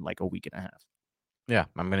coming in like a week and a half. Yeah,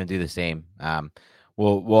 I'm going to do the same.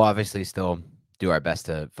 We'll obviously still do our best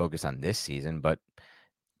to focus on this season, but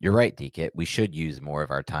you're right, DK. We should use more of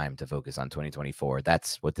our time to focus on 2024.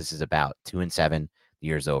 That's what this is about. 2-7, the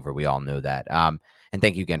year's over. We all know that. And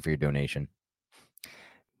thank you again for your donation.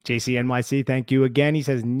 JCNYC, thank you again. He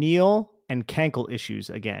says Neal and Cankle issues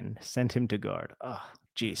again. Send him to guard. Oh,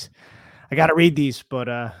 geez. I got to read these, but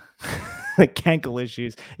Cankle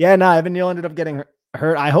issues. Yeah, no, Evan Neal ended up getting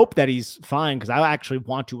hurt. I hope that he's fine because I actually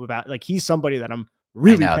want to he's somebody that I'm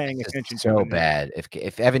really paying attention to. So bad.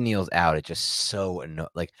 If Evan Neal's out, it's just so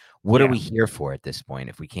like, what are we here for at this point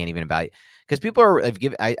if we can't even evaluate? Because people are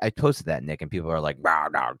I posted that, Nick, and people are like,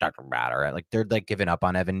 like they're like giving up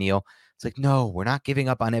on Evan Neal. It's like, no, we're not giving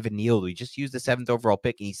up on Evan Neal. We just used the 7th overall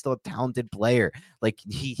pick, and he's still a talented player. Like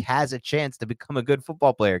he has a chance to become a good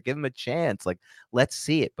football player. Give him a chance. Like let's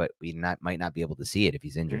see it, but we might not be able to see it if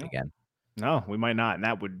he's injured again. No, we might not, and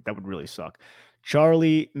that would really suck.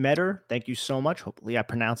 Charlie Metter, thank you so much. Hopefully I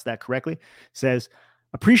pronounced that correctly. Says,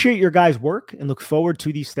 Appreciate your guys' work and look forward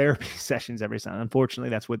to these therapy sessions every Sunday. Unfortunately,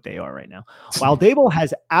 that's what they are right now. While Daboll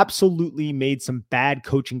has absolutely made some bad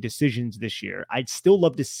coaching decisions this year, I'd still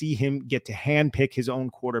love to see him get to handpick his own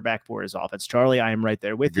quarterback for his offense. Charlie, I am right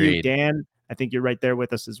there with you. Dan, I think you're right there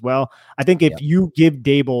with us as well. I think if you give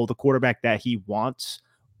Daboll the quarterback that he wants,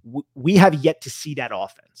 we have yet to see that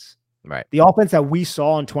offense. Right. The offense that we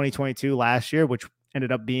saw in 2022 last year, which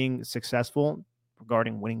ended up being successful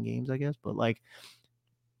regarding winning games, I guess, but like,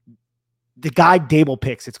 the guy Daboll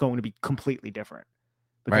picks, it's going to be completely different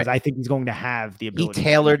because I think he's going to have the ability. He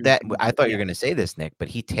tailored that. I thought you were going to say this, Nick, but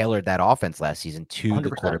he tailored that offense last season to 100%.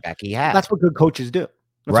 The quarterback he had. That's what good coaches do.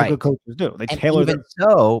 That's what good coaches do. They tailor them.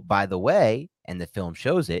 So, by the way, and the film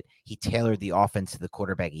shows it, he tailored the offense to the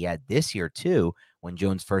quarterback he had this year too, when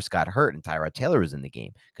Jones first got hurt and Tyrod Taylor was in the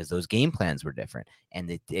game, because those game plans were different and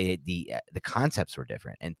the concepts were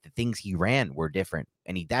different and the things he ran were different.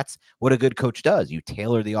 And that's what a good coach does. You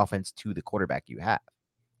tailor the offense to the quarterback you have.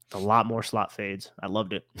 A lot more slot fades. I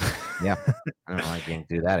loved it. Yeah. I don't like to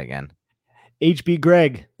do that again. HB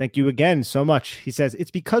Greg, thank you again so much. He says,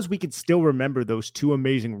 it's because we can still remember those two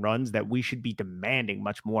amazing runs that we should be demanding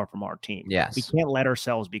much more from our team. Yes. We can't let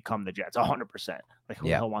ourselves become the Jets 100%. Like who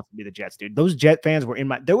the hell wants to be the Jets, dude? Those Jet fans were in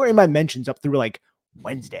my mentions up through like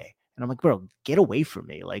Wednesday. And I'm like, bro, get away from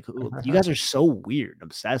me. Like you guys are so weird,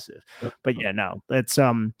 obsessive. But yeah, no, that's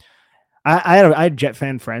I had Jet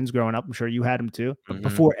fan friends growing up. I'm sure you had them too. But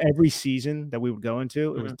before every season that we would go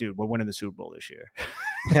into, it was, dude, we're winning the Super Bowl this year.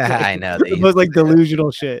 I know. It was like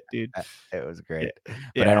delusional shit, dude. It was great.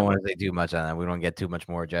 But I don't want to say too much on that. We don't get too much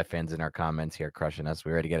more Jet fans in our comments here crushing us.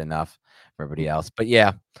 We already get enough for everybody else. But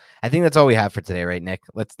yeah, I think that's all we have for today, right, Nick?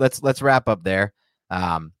 Let's wrap up there.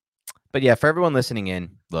 But yeah, for everyone listening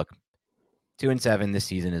in, look, 2-7 this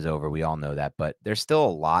season is over. We all know that, but there's still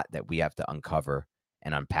a lot that we have to uncover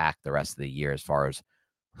and unpack the rest of the year as far as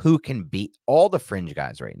who can beat all the fringe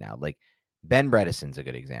guys right now. Like Ben Bredesen's a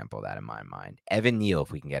good example of that in my mind. Evan Neal,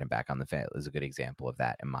 if we can get him back on the field, is a good example of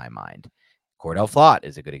that in my mind. Cordell Flott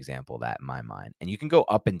is a good example of that in my mind. And you can go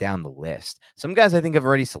up and down the list. Some guys I think have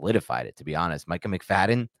already solidified it, to be honest. Micah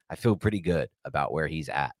McFadden, I feel pretty good about where he's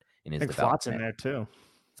at in his development. Flott's in there too.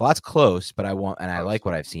 Flott's close, but I like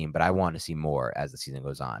what I've seen, but I want to see more as the season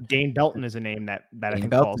goes on. Dane Belton is a name that I think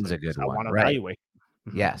Belton's a good one. I want to evaluate.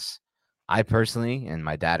 Yes. I personally, and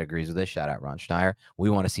my dad agrees with this, shout out Ron Schneier, we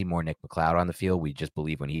want to see more Nick McLeod on the field. We just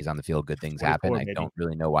believe when he's on the field, good things happen. I don't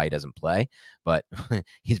really know why he doesn't play, but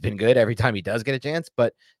he's been good every time he does get a chance.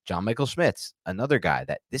 But John Michael Schmitz, another guy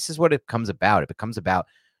that this is what it becomes about. It becomes about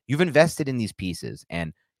you've invested in these pieces.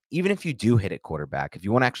 And even if you do hit at quarterback, if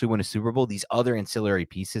you want to actually win a Super Bowl, these other ancillary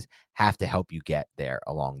pieces have to help you get there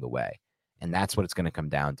along the way. And that's what it's going to come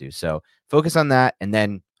down to. So focus on that. And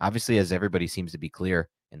then obviously, as everybody seems to be clear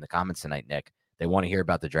in the comments tonight, Nick, they want to hear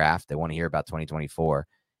about the draft. They want to hear about 2024.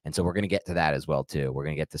 And so we're going to get to that as well, too. We're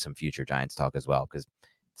going to get to some future Giants talk as well, because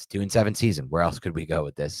it's 2-7 season. Where else could we go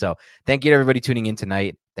with this? So thank you to everybody tuning in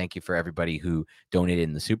tonight. Thank you for everybody who donated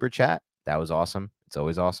in the super chat. That was awesome. It's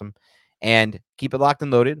always awesome. And keep it locked and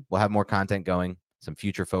loaded. We'll have more content going, some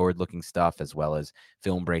future forward-looking stuff, as well as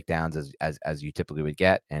film breakdowns as you typically would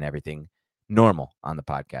get, and everything normal on the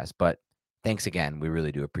podcast. But thanks again. We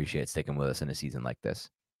really do appreciate sticking with us in a season like this.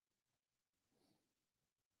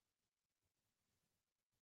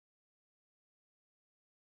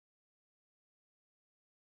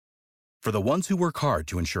 For the ones who work hard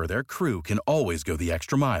to ensure their crew can always go the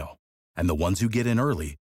extra mile, and the ones who get in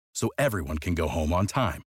early so everyone can go home on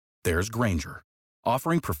time, there's Grainger,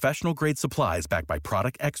 offering professional-grade supplies backed by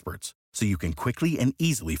product experts so you can quickly and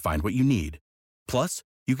easily find what you need. Plus,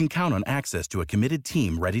 you can count on access to a committed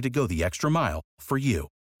team ready to go the extra mile for you.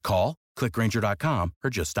 Call, click Grainger.com,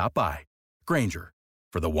 or just stop by. Grainger,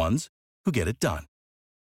 for the ones who get it done.